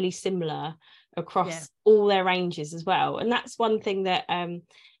fairly similar across all their ranges as well. And that's one thing that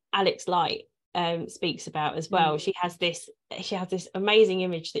Alex Light speaks about as well. She has this amazing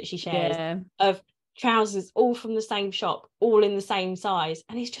image that she shares of trousers all from the same shop, all in the same size,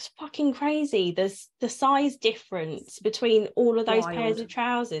 and it's just fucking crazy. The size difference between all of those pairs of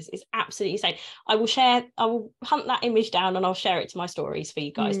trousers is absolutely insane. I will hunt that image down and I'll share it to my stories for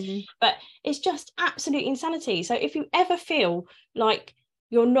you guys. But it's just absolute insanity. So if you ever feel like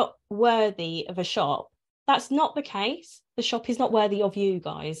you're not worthy of a shop, that's not the case. The shop is not worthy of you,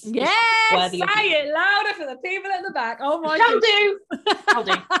 guys. Yes, say it louder for the people at the back. Oh my God. I'll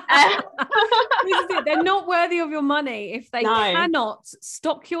do. This is it. They're not worthy of your money if they cannot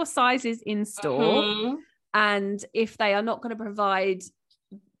stock your sizes in store, and if they are not going to provide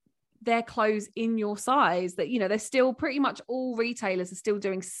their clothes in your size. That, you know, they're still pretty much all retailers are still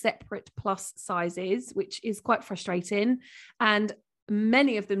doing separate plus sizes, which is quite frustrating. And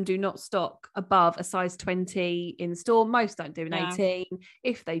many of them do not stock above a size 20 in store. Most don't do an 18.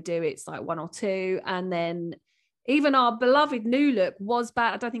 If they do, it's like 1 or 2. And then even our beloved New Look was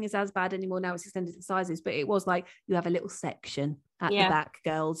bad. I don't think it's as bad anymore now. It's extended to sizes, but it was like you have a little section at the back,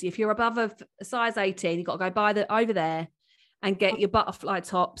 girls. If you're above a size 18, you've got to go over there and get your butterfly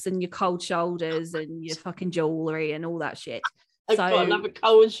tops and your cold shoulders and your fucking jewelry and all that shit. I've got another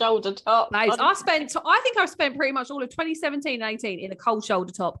cold shoulder top. Babes, I think I've spent pretty much all of 2017 and 18 in a cold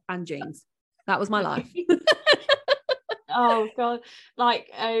shoulder top and jeans. That was my life. Oh God.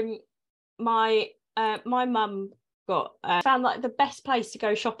 Like my mum found like the best place to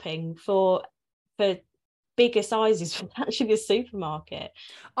go shopping for bigger sizes was actually a supermarket.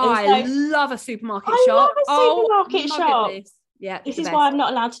 I love a supermarket shop. Goodness. Yeah. This is why I'm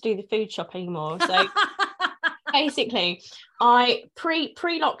not allowed to do the food shop anymore. So basically, I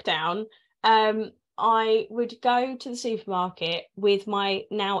pre-lockdown, I would go to the supermarket with my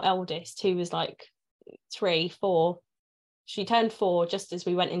now eldest, who was like 3, 4. She turned 4 just as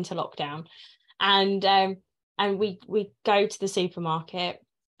we went into lockdown, and we go to the supermarket,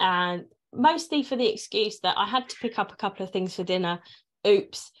 and mostly for the excuse that I had to pick up a couple of things for dinner.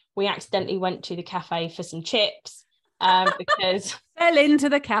 Oops, we accidentally went to the cafe for some chips. Because fell into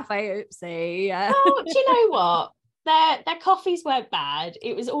the cafe, oopsie. Oh, do you know what? Their coffees weren't bad.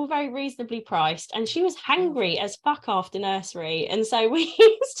 It was all very reasonably priced, and she was hangry as fuck after nursery, and so we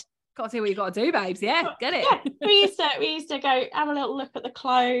used got to see what you got to do, babes. Yeah, get it. Yeah, we used to go have a little look at the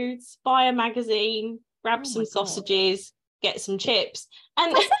clothes, buy a magazine, grab some sausages, get some chips,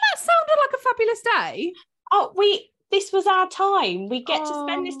 and doesn't that sound like a fabulous day? Oh, this was our time. We get to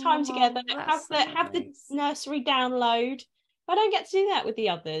spend this time together, have the nursery download. I don't get to do that with the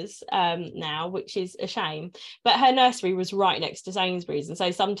others now, which is a shame. But her nursery was right next to Sainsbury's, and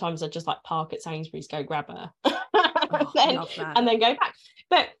so sometimes I'd just like park at Sainsbury's, go grab her, and then go back.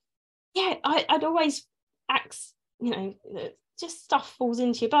 But yeah, I'd always ask, you know, just stuff falls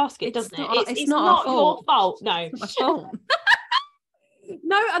into your basket, doesn't it? It's not your fault. No, it's not my fault.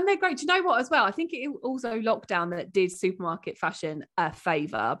 No, and they're great. Do you know what as well? I think it also lockdown that did supermarket fashion a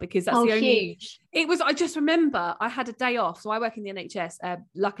favour, because that's the only huge. It was, I just remember I had a day off. So I work in the NHS,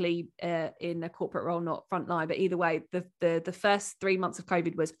 luckily in a corporate role, not frontline, but either way, the first 3 months of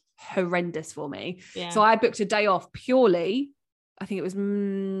COVID was horrendous for me. Yeah. So I booked a day off purely, I think it was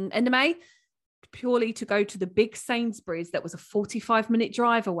end of May, purely to go to the big Sainsbury's that was a 45-minute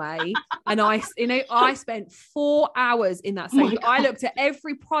drive away. And I spent 4 hours in that Sainsbury's. I looked at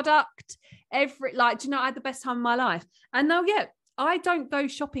every product, do you know, I had the best time of my life. And now, I don't go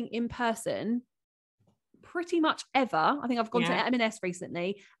shopping in person pretty much ever. I think I've gone to M&S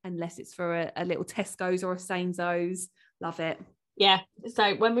recently, unless it's for a little Tesco's or a Sainsbury's. Love it. Yeah.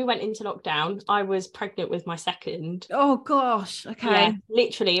 So when we went into lockdown, I was pregnant with my second. Oh gosh. Okay. Yeah,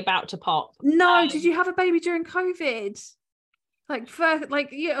 literally about to pop. No, did you have a baby during COVID?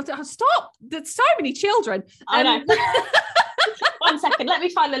 Stop. There's so many children. I know. second, let me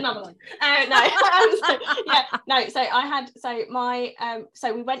find another one.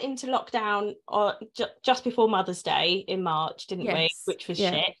 So we went into lockdown just before Mother's Day in March, didn't we? Which was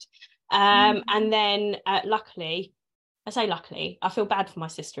shit. And then luckily, I feel bad for my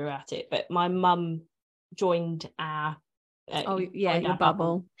sister about it, but my mum joined our your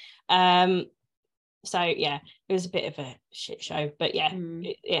bubble. So yeah, it was a bit of a shit show, but yeah,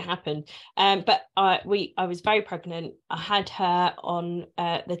 it happened. But I was very pregnant. I had her on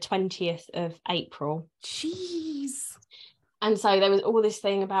the 20th of April. Jeez. And so there was all this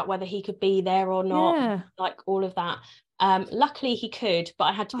thing about whether he could be there or not, like all of that. Luckily he could, but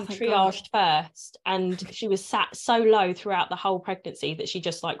I had to be triaged first, and she was sat so low throughout the whole pregnancy that she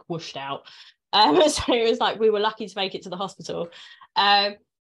just like whooshed out. So it was like we were lucky to make it to the hospital. And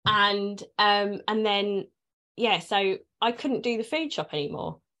then so I couldn't do the food shop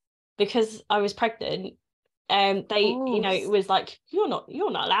anymore because I was pregnant. It was like you're not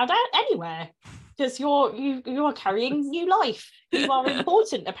allowed out anywhere because you are carrying new life. You are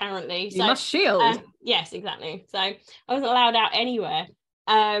important apparently. You must shield. Yes, exactly. So I wasn't allowed out anywhere.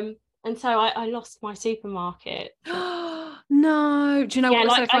 And so I lost my supermarket. No, do you know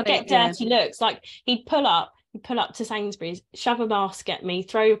what's so funny? I get dirty looks. Like he'd pull up to Sainsbury's, shove a mask at me,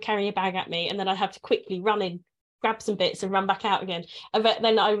 carry a bag at me, and then I'd have to quickly run in, grab some bits and run back out again. And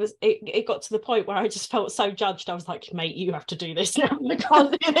then it got to the point where I just felt so judged. I was like, mate, you have to do this now. I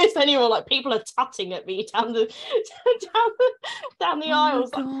can't do this anymore. Like people are tutting at me down the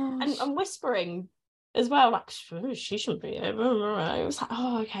aisles, like, and whispering as well, like she shouldn't be here. It was like,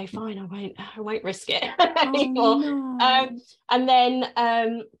 oh, okay, fine, I won't risk it anymore. No.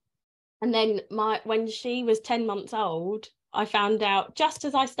 And then when she was 10 months old, I found out just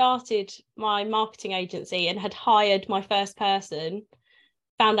as I started my marketing agency and had hired my first person,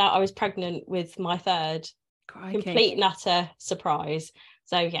 found out I was pregnant with my third. Crikey. Complete and utter surprise.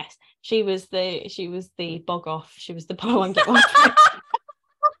 So yes, she was the bog off. She was the buy one get one.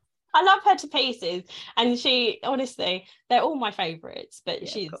 I love her to pieces, and she honestly, they're all my favourites, but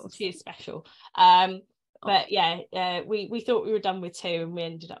she is special. But we thought we were done with two, and we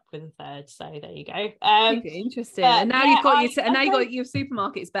ended up with a third. So there you go. Interesting. And now you've got your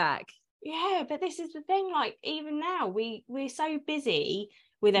supermarkets back. Yeah, but this is the thing. Like even now, we're so busy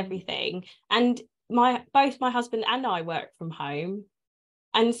with everything, and both my husband and I work from home,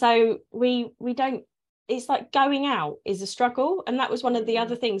 and so we don't. It's like going out is a struggle, and that was one of the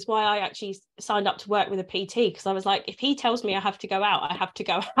other things why I actually signed up to work with a PT, because I was like, if he tells me I have to go out, I have to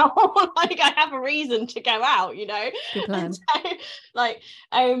go out. Like I have a reason to go out, you know. Good plan. So, like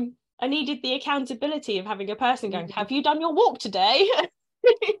I needed the accountability of having a person going, have you done your walk today?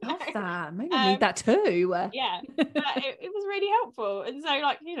 Love that. Maybe I need that too. Yeah, but it was really helpful. And so,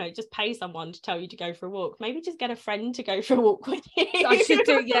 like, you know, just pay someone to tell you to go for a walk. Maybe just get a friend to go for a walk with you. I should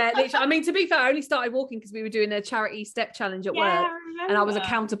do, yeah. Literally. I mean, to be fair, I only started walking because we were doing a charity step challenge at work, and I was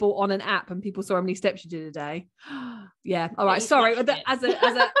accountable on an app, and people saw how many steps you did a day. Yeah. All right. Sorry. As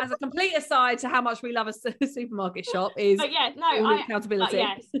a complete aside to how much we love a supermarket shop is. But yeah, no, accountability.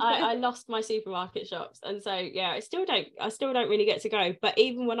 Yes, I lost my supermarket shops, and so yeah, I still don't really get to go. But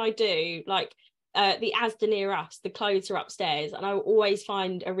even when I do, like the Asda near us, the clothes are upstairs, and I will always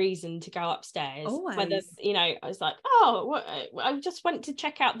find a reason to go upstairs. Always. Whether, you know, I was like, I just went to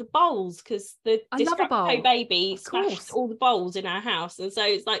check out the bowls because the Discrepo baby smashed all the bowls in our house, and so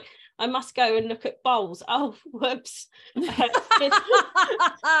it's like I must go and look at bowls. Oh, whoops. Did that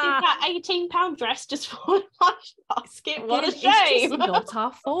 £18 dress just fall in my basket? What a shame. It's not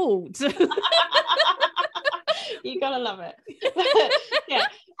our fault. You gotta love it. Yeah.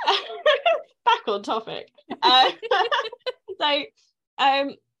 Back on topic. So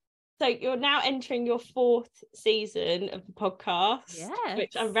you're now entering your 4th season of the podcast,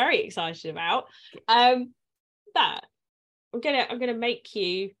 which I'm very excited about. But I'm gonna make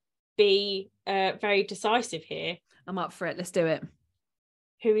you be very decisive here. I'm up for it. Let's do it.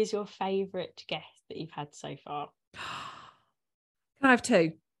 Who is your favourite guest that you've had so far? Can I have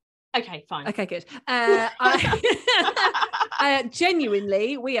 2? Okay, fine. Okay, good.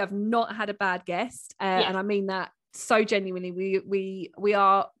 Genuinely, we have not had a bad guest, and I mean that so genuinely. We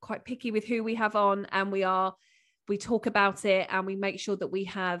are quite picky with who we have on, and we talk about it, and we make sure that we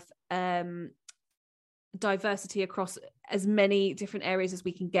have diversity across as many different areas as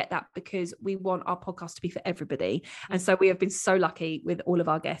we can get that, because we want our podcast to be for everybody. And so we have been so lucky with all of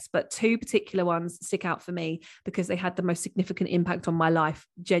our guests, but 2 particular ones stick out for me because they had the most significant impact on my life,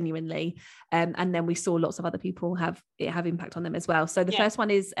 genuinely. And then we saw lots of other people have impact on them as well. So the first one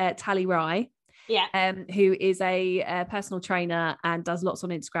is Tally Rye, who is a personal trainer and does lots on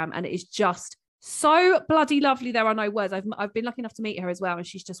Instagram, and it is just so bloody lovely. There are no words. I've been lucky enough to meet her as well, and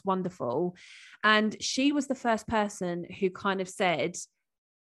she's just wonderful. And she was the first person who kind of said,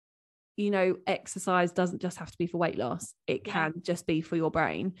 exercise doesn't just have to be for weight loss. It can just be for your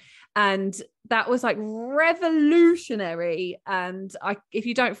brain. And that was like revolutionary. And if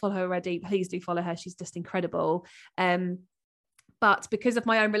you don't follow her already, please do follow her. She's just incredible. But because of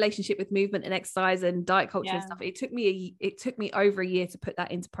my own relationship with movement and exercise and diet culture and stuff, it took me over a year to put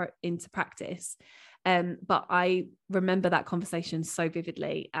that into practice. But I remember that conversation so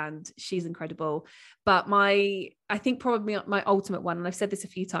vividly, and she's incredible. But I think probably my ultimate one, and I've said this a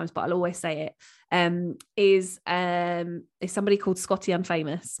few times, but I'll always say it, is somebody called Scotty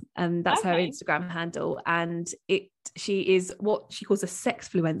Unfamous, and that's her Instagram handle. And she is what she calls a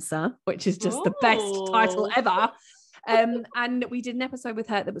sexfluencer, which is just the best title ever. And we did an episode with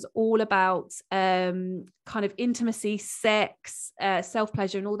her that was all about kind of intimacy, sex,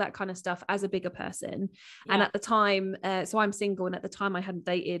 self-pleasure and all that kind of stuff as a bigger person. And at the time, so I'm single, and at the time I hadn't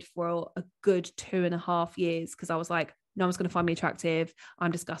dated for a good 2.5 years, because I was like, no one's going to find me attractive,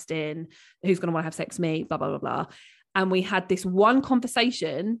 I'm disgusting, who's going to want to have sex with me, blah blah blah blah. And we had this one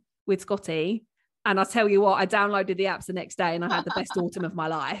conversation with Scotty, and I'll tell you what, I downloaded the apps the next day and I had the best autumn of my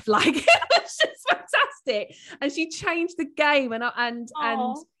life. Like, it was just fantastic. And she changed the game. And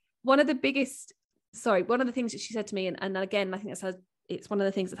one of the things that she said to me, and again, I think it's one of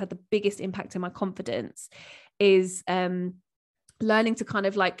the things that had the biggest impact on my confidence, is learning to kind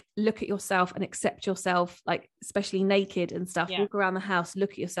of like look at yourself and accept yourself, like especially naked and stuff, walk around the house,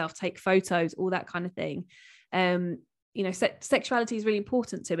 look at yourself, take photos, all that kind of thing. Sexuality is really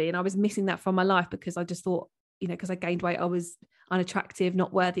important to me, and I was missing that from my life because I just thought, because I gained weight, I was unattractive,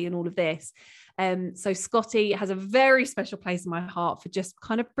 not worthy, and all of this. So Scotty has a very special place in my heart for just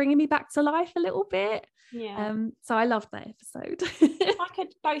kind of bringing me back to life a little bit. So I loved that episode. If I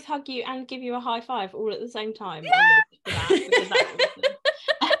could both hug you and give you a high five all at the same time,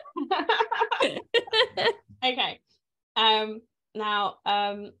 okay. Now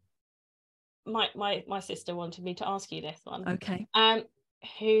my sister wanted me to ask you this one. Okay.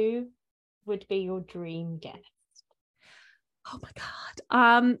 Who would be your dream guest? Oh my God.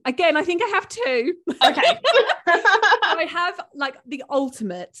 Again, I think I have two. Okay. I have like the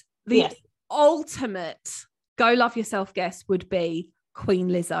ultimate go love yourself guest would be Queen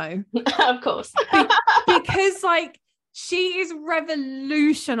Lizzo. Of course. Because like she is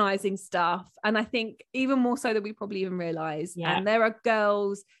revolutionizing stuff, and I think even more so than we probably even realize. And there are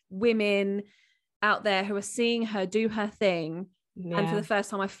girls, women out there who are seeing her do her thing, and for the first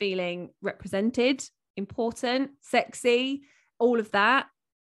time are feeling represented, important, sexy, all of that.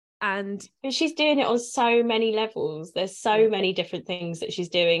 And she's doing it on so many levels. There's so many different things that she's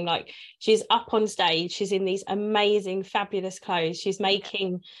doing. Like, she's up on stage, she's in these amazing, fabulous clothes, she's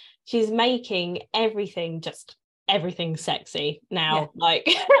making everything sexy now. Like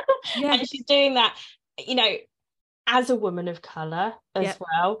and she's doing that, as a woman of color as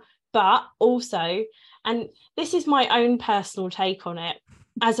well, but also, and this is my own personal take on it,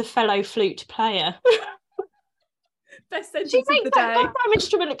 as a fellow flute player. Best sentence of the day. That goddamn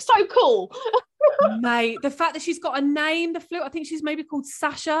instrument looks so cool. Mate, the fact that she's got a name, the flute, I think she's maybe called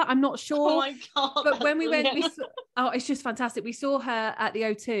Sasha, I'm not sure. Oh my God. But when we went, it's just fantastic. We saw her at the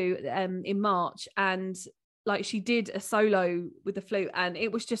O2 in March, and like she did a solo with the flute, and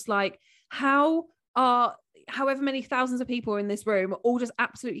it was just like, however many thousands of people are in this room, all just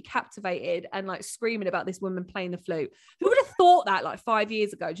absolutely captivated and like screaming about this woman playing the flute. Who would have thought that like 5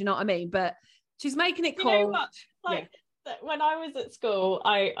 years ago? Do you know what I mean? But she's making it cool. You know what? Like, when I was at school,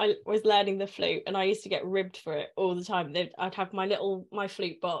 I was learning the flute, and I used to get ribbed for it all the time. I'd have my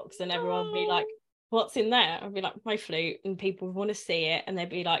flute box, and everyone would be like, what's in there? I'd be like, my flute, and people would want to see it, and they'd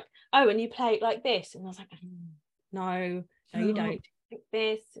be like, oh, and you play it like this? And I was like, no, you don't. Like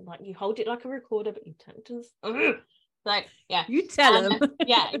this, and like you hold it like a recorder, but you turn it to this. Like, you tell them.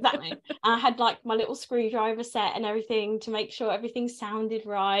 Exactly. And I had like my little screwdriver set and everything to make sure everything sounded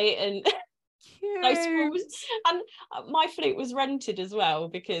right, and and my flute was rented as well,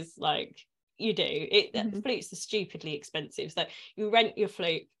 because like you do it, flutes are stupidly expensive, so you rent your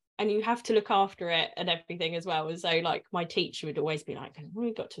flute and you have to look after it and everything as well. And so like my teacher would always be like,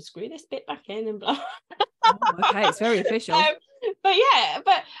 we got to screw this bit back in and blah. Okay, it's very official. But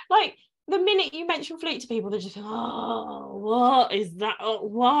like the minute you mention flute to people, they're just, oh, what is that? Oh,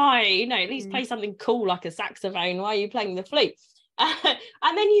 why? At least play something cool like a saxophone. Why are you playing the flute?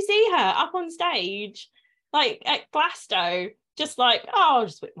 And then you see her up on stage, like at Glasgow, just like, oh, I'll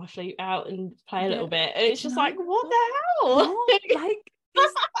just whip my flute out and play a little bit. And it's just like, what the hell? Like,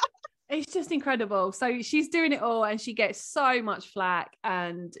 It's just incredible. So she's doing it all and she gets so much flack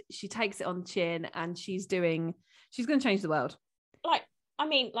and she takes it on the chin and she's going to change the world. Like, I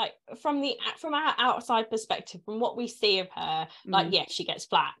mean, like from our outside perspective, from what we see of her, like, yeah, she gets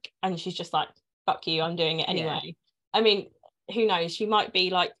flack and she's just like, fuck you, I'm doing it anyway. Yeah. I mean, who knows? She might be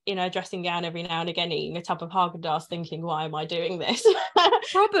like in her dressing gown every now and again, eating a tub of Haagen-Dazs, thinking, "Why am I doing this?"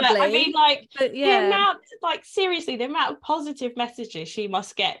 Probably. I mean, like, the amount, like, seriously, the amount of positive messages she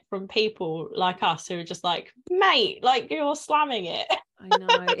must get from people like us who are just like, "Mate, like, you're slamming it." I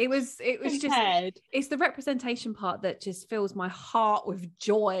know. It was just, it's the representation part that just fills my heart with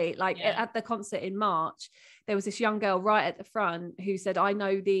joy. Like at the concert in March, there was this young girl right at the front who said, I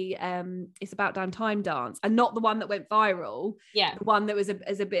know the It's About Damn Time dance, and not the one that went viral. Yeah. The one that was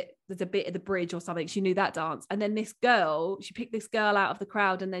there's a bit of the bridge or something. She knew that dance. And then she picked this girl out of the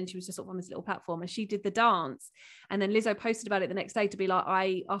crowd, and then she was just sort of on this little platform and she did the dance. And then Lizzo posted about it the next day to be like,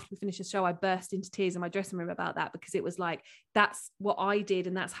 after we finished the show, I burst into tears in my dressing room about that, because it was like, that's what I did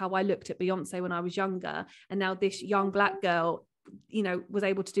and that's how I looked at Beyonce when I was younger. And now this young Black girl, you know, was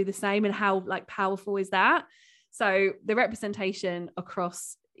able to do the same, and how like powerful is that? So the representation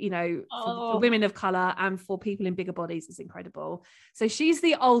across, you know, for women of color and for people in bigger bodies is incredible. So she's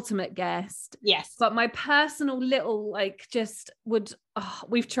the ultimate guest. Yes. But my personal little, like, just would,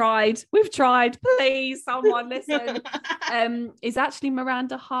 we've tried, please someone listen, is actually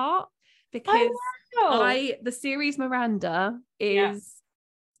Miranda Hart, because the series Miranda is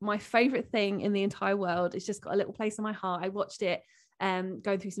my favorite thing in the entire world. It's just got a little place in my heart. I watched it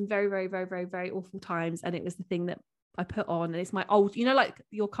going through some very, very, very, very, very awful times, and it was the thing that I put on, and it's my old, you know, like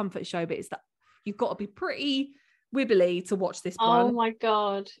your comfort show, but it's that you've got to be pretty wibbly to watch this one. Oh my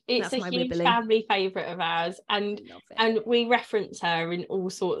god, it's a huge family favorite of ours, and we reference her in all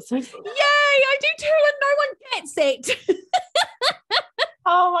sorts of yay, I do too, and no one gets it.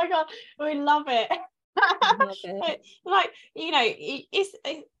 Oh my god, we love it. I love it. Like, you know, it's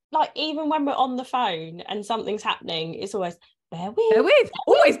like, even when we're on the phone and something's happening, it's always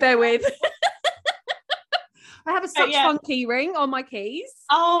always bear with. I have a such fun key ring on my keys.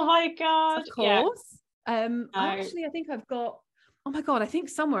 Oh my god, of course. Actually, I think I've got, oh my god, I think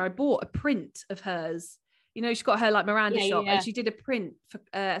somewhere I bought a print of hers. You know, she's got her like Miranda shop, and she did a print for,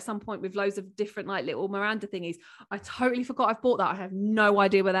 at some point, with loads of different like little Miranda thingies. I totally forgot I've bought that. I have no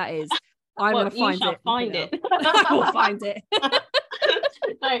idea where that is. I'm gonna find it. I will find it.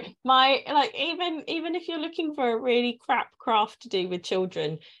 No, like, even if you're looking for a really crap craft to do with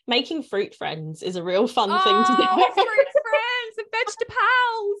children, making fruit friends is a real fun thing to do. Fruit friends and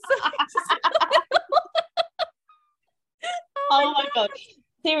vegetables. Oh my god.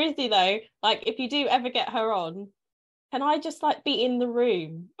 Seriously though, like, if you do ever get her on, can I just like be in the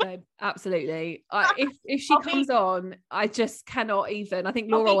room? Absolutely. If she comes on, I just cannot even. I think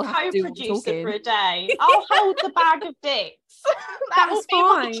Laura will have to do co-producer for a day. I'll hold the bag of dicks. That's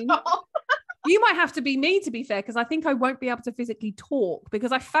fine. You might have to be me, to be fair, because I think I won't be able to physically talk,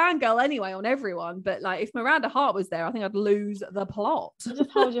 because I fangirl anyway on everyone. But like, if Miranda Hart was there, I think I'd lose the plot.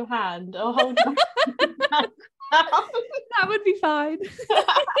 Just hold your hand, or hold your that would be fine.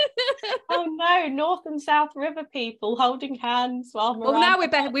 Oh no, North and South River people holding hands while Miranda. Well, now we're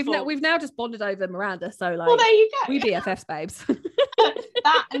better. We've now just bonded over Miranda, so like, well, there you go. We BFFs, babes.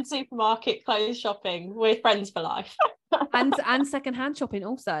 That and supermarket clothes shopping, we're friends for life. and secondhand shopping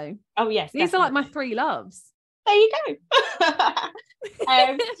also. Oh yes, these definitely are like my three loves. There you go.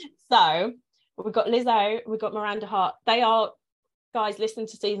 So we've got Lizzo, we've got Miranda Hart. They are, guys, listen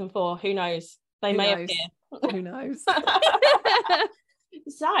to season 4. Who knows? They may appear. Who knows?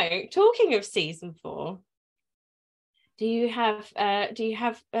 So, talking of season 4, do you have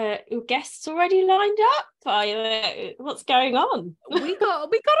your guests already lined up? What's going on? we got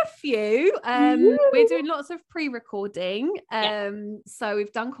a few. We're doing lots of pre-recording. So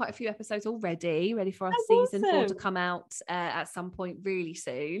we've done quite a few episodes already, ready for our season 4 to come out at some point really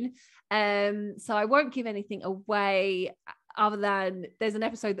soon. So I won't give anything away, other than there's an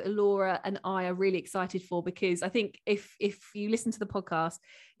episode that Laura and I are really excited for, because I think if you listen to the podcast,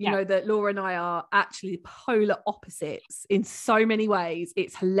 you know that Laura and I are actually polar opposites in so many ways.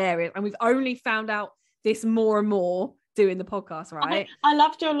 It's hilarious, and we've only found out this more and more doing the podcast, right? I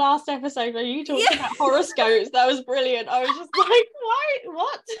loved your last episode where you talked about horoscopes. That was brilliant. I was just like,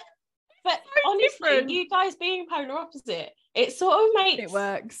 what? But so honestly, different. You guys being polar opposite, it sort of makes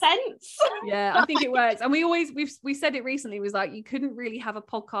sense. Yeah, I think it works. And we said it recently, was like, you couldn't really have a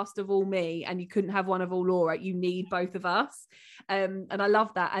podcast of all me and you couldn't have one of all Laura. You need both of us. And I love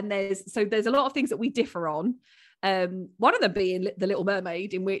that. And there's a lot of things that we differ on. One of them being The Little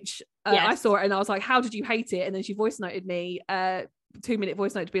Mermaid, in which I saw it and I was like, how did you hate it? And then she voice noted me 2-minute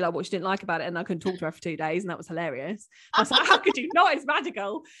voice note to be like what she didn't like about it, and I couldn't talk to her for 2 days, and that was hilarious. I was like, how could you not? It's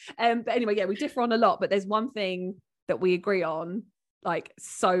magical. But anyway, yeah, we differ on a lot, but there's one thing that we agree on, like,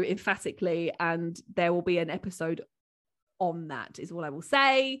 so emphatically, and there will be an episode on that, is all I will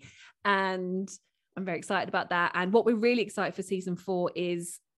say. And I'm very excited about that. And what we're really excited for season 4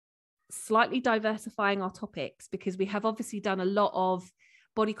 is slightly diversifying our topics, because we have obviously done a lot of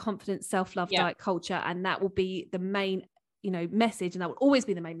body confidence, self-love, diet culture, and that will be the main message, and that will always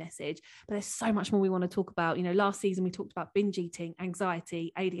be the main message. But there's so much more we want to talk about. Last season we talked about binge eating,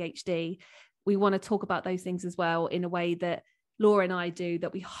 anxiety, ADHD. We want to talk about those things as well in a way that Laura and I do,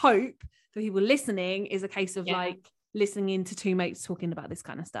 that we hope for people listening is a case of like listening into two mates talking about this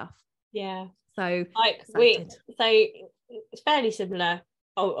kind of stuff. So it's fairly similar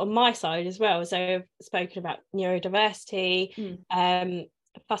on my side as well. So I've spoken about neurodiversity,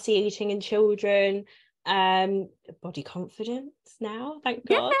 fussy eating in children, body confidence now, thank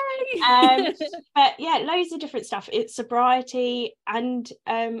God. But yeah, loads of different stuff. It's sobriety, and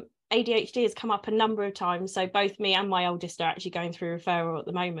ADHD has come up a number of times. So both me and my oldest are actually going through referral at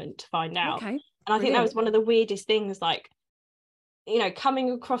the moment to find out. And I think that was one of the weirdest things, like,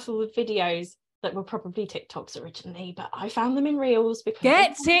 coming across all the videos that were probably TikToks originally, but I found them in Reels because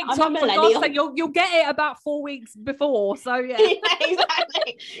get TikTok, for God's sake, you'll get it about 4 weeks before. So yeah,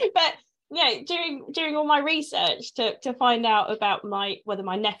 exactly. But during all my research to find out about whether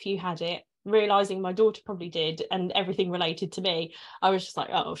my nephew had it, realizing my daughter probably did, and everything related to me, I was just like,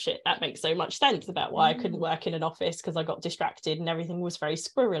 oh shit, that makes so much sense about why I couldn't work in an office, because I got distracted and everything was very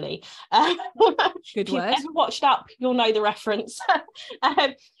squirrely. Good if word. you've ever watched Up, you'll know the reference.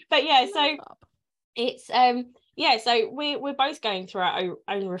 But yeah, so it's so we're both going through our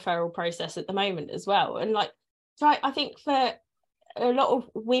own referral process at the moment as well. And so I think for a lot of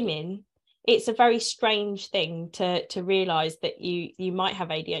women, it's a very strange thing to realize that you might have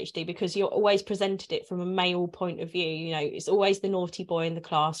ADHD, because you're always presented it from a male point of view. It's always the naughty boy in the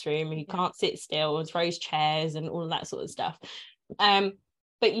classroom, and you can't sit still and throws chairs and all of that sort of stuff.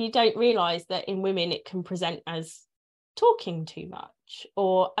 But you don't realize that in women it can present as talking too much,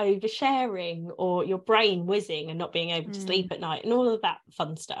 or oversharing, or your brain whizzing and not being able to sleep at night, and all of that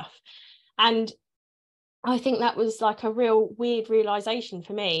fun stuff. And I think that was like a real weird realization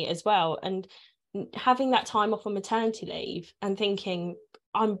for me as well. And having that time off on maternity leave and thinking,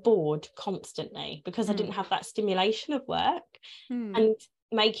 I'm bored constantly because I didn't have that stimulation of work, and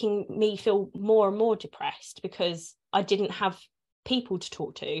making me feel more and more depressed because I didn't have people to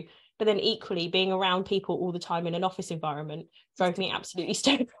talk to. But then equally, being around people all the time in an office environment drove me absolutely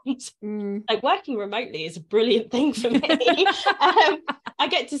stoned. Like, working remotely is a brilliant thing for me. I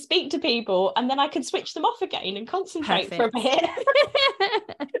get to speak to people, and then I can switch them off again and concentrate for a bit.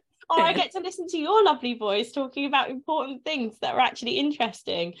 Or I get to listen to your lovely voice talking about important things that are actually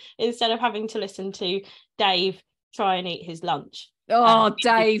interesting, instead of having to listen to Dave try and eat his lunch. Oh,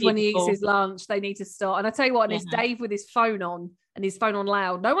 Dave, when he eats his lunch, they need to start. And I tell you what, and it's Dave with his phone on, and his phone on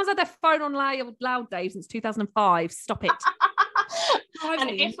loud. No one's had their phone on loud, Dave, since 2005. Stop it.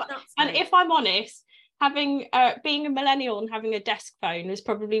 And if I'm honest, having being a millennial and having a desk phone is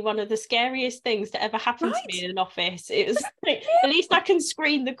probably one of the scariest things to ever happen to me in an office. It was at least I can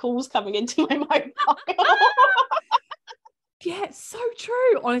screen the calls coming into my mobile. Yeah, it's so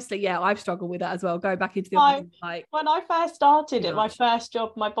true. Honestly, yeah, I've struggled with that as well. Going back into the office, when I first started at my first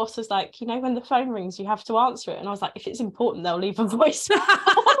job, my boss was like, when the phone rings, you have to answer it. And I was like, if it's important, they'll leave a voicemail.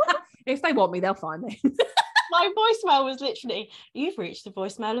 If they want me, they'll find me. My voicemail was literally, you've reached the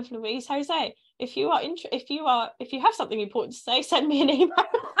voicemail of Louise Jose. If you have something important to say, send me an email.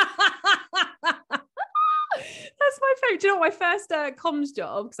 That's my favourite. Do you know what, my first comms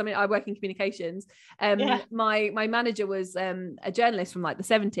job, because I work in communications, my manager was a journalist from like the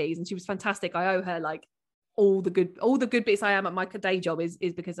 70s, and she was fantastic. I owe her like all the good bits I am at my day job is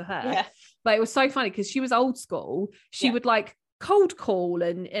because of her. But it was so funny because she was old school. She would like cold call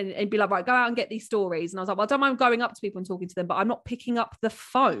and be like, right, go out and get these stories. And I was like, well, I don't mind going up to people and talking to them, but I'm not picking up the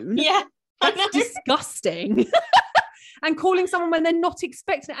phone. That's disgusting. And calling someone when they're not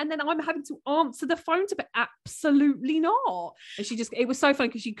expecting it, and then I'm having to answer the phone to, but absolutely not. And it was so funny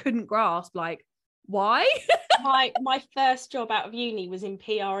because she couldn't grasp, like, why? my first job out of uni was in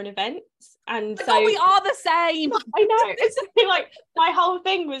PR and events, and so we are the same. I know. It's like my whole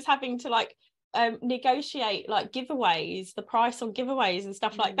thing was having to like negotiate like giveaways, the price on giveaways and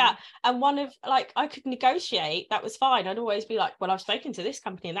stuff like that. And one of like, I could negotiate, that was fine. I'd always be like, well, I've spoken to this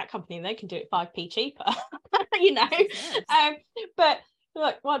company and that company and they can do it 5p cheaper. But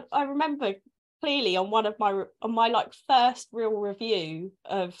like, what I remember clearly on my like first real review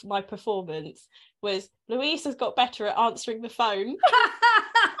of my performance, was Louise has got better at answering the phone.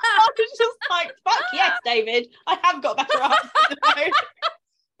 I was just like, fuck yes, David, I have got better at answering the phone.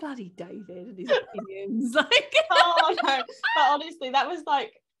 Bloody David and his opinions. Like, oh no, but honestly, that was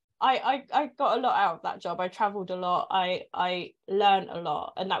like, I got a lot out of that job. I travelled a lot. I learned a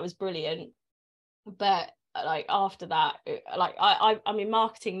lot, and that was brilliant. But like after that, like I'm in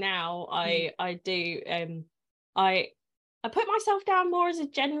marketing now. I do I put myself down more as a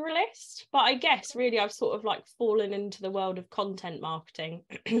generalist, but I guess really I've sort of like fallen into the world of content marketing.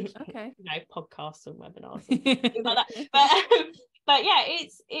 Okay. You know, podcasts and webinars and things like that. But yeah,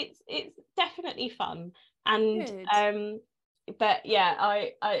 it's definitely fun. And Good. but yeah,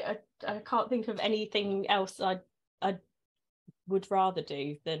 I can't think of anything else I would rather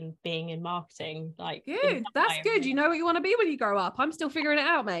do than being in marketing. Like, Good. That's good. You know what you want to be when you grow up. I'm still figuring it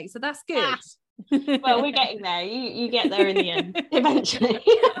out, mate. So that's good. Well, we're getting there. You get there in the end eventually.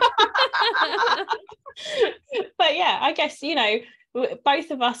 But yeah, I guess, you know,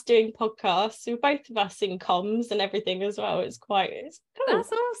 both of us doing podcasts, both of us in comms and everything as well. It's cool.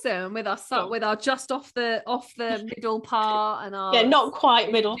 That's awesome. With our just off the middle part and our not quite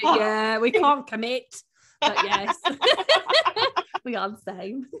middle part. Yeah, we can't commit. But yes, we are the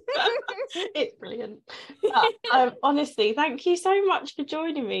same. It's brilliant. But, honestly, thank you so much for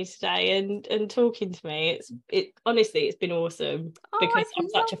joining me today and talking to me. Honestly, it's been awesome because I'm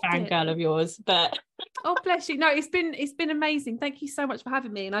such a fangirl of yours. But oh, bless you. No, it's been amazing. Thank you so much for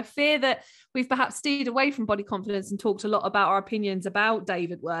having me. And I fear that we've perhaps steered away from body confidence and talked a lot about our opinions about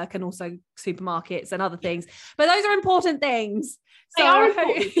David work and also supermarkets and other things. But those are important things. They are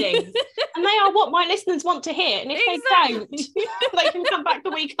important things, and they are what my listeners want to hear. And if they don't, they can come back the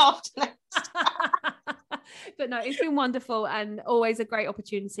week after next. But no, it's been wonderful and always a great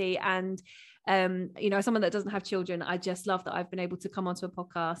opportunity. And you know, someone that doesn't have children, I just love that I've been able to come onto a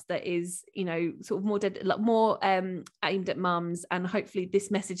podcast that is, you know, sort of more aimed at mums, and hopefully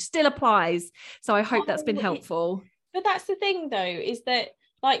this message still applies. So I hope that's been helpful. But that's the thing, though, is that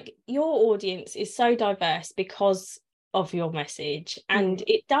like your audience is so diverse because of your message, and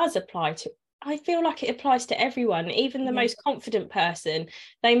it does apply to, I feel like it applies to everyone, even the most confident person.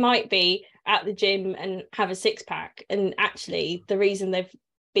 They might be at the gym and have a six-pack, and actually the reason they've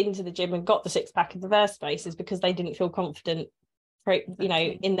been to the gym and got the six-pack in the first place is because they didn't feel confident, you know,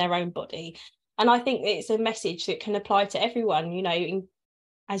 in their own body. And I think it's a message that can apply to everyone, you know,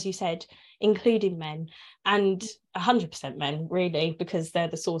 as you said, including men, and 100% men, really, because they're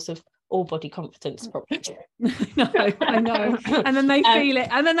the source of all body confidence problems. I know. And then they feel it,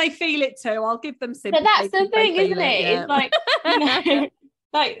 and then they feel it too. I'll give them sympathy. But that's the thing, isn't it? It's like, you know,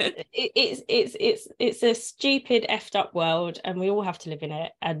 like it's a stupid effed up world, and we all have to live in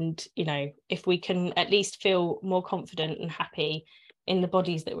it. And you know, if we can at least feel more confident and happy in the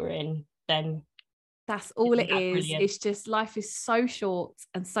bodies that we're in, then that's all it is. Brilliant. It's just, life is so short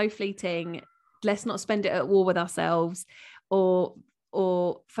and so fleeting. Let's not spend it at war with ourselves or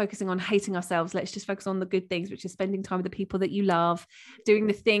focusing on hating ourselves. Let's just focus on the good things, which is spending time with the people that you love, doing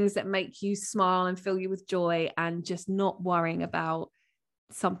the things that make you smile and fill you with joy, and just not worrying about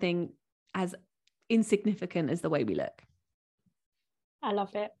something as insignificant as the way we look. I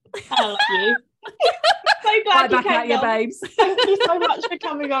love it. I love you. So glad you came on, babes. Thank you so much for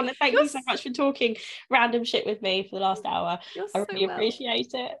coming on, and thank you so much for talking random shit with me for the last hour. I really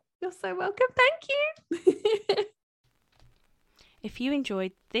appreciate it. You're so welcome. Thank you. If you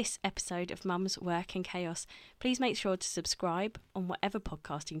enjoyed this episode of Mum's Work and Chaos, please make sure to subscribe on whatever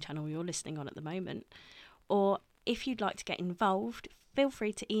podcasting channel you're listening on at the moment. Or if you'd like to get involved, feel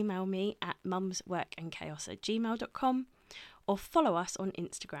free to email me at mumsworkandchaos@gmail.com, or follow us on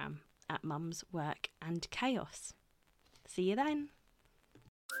Instagram at mumsworkandchaos. See you then.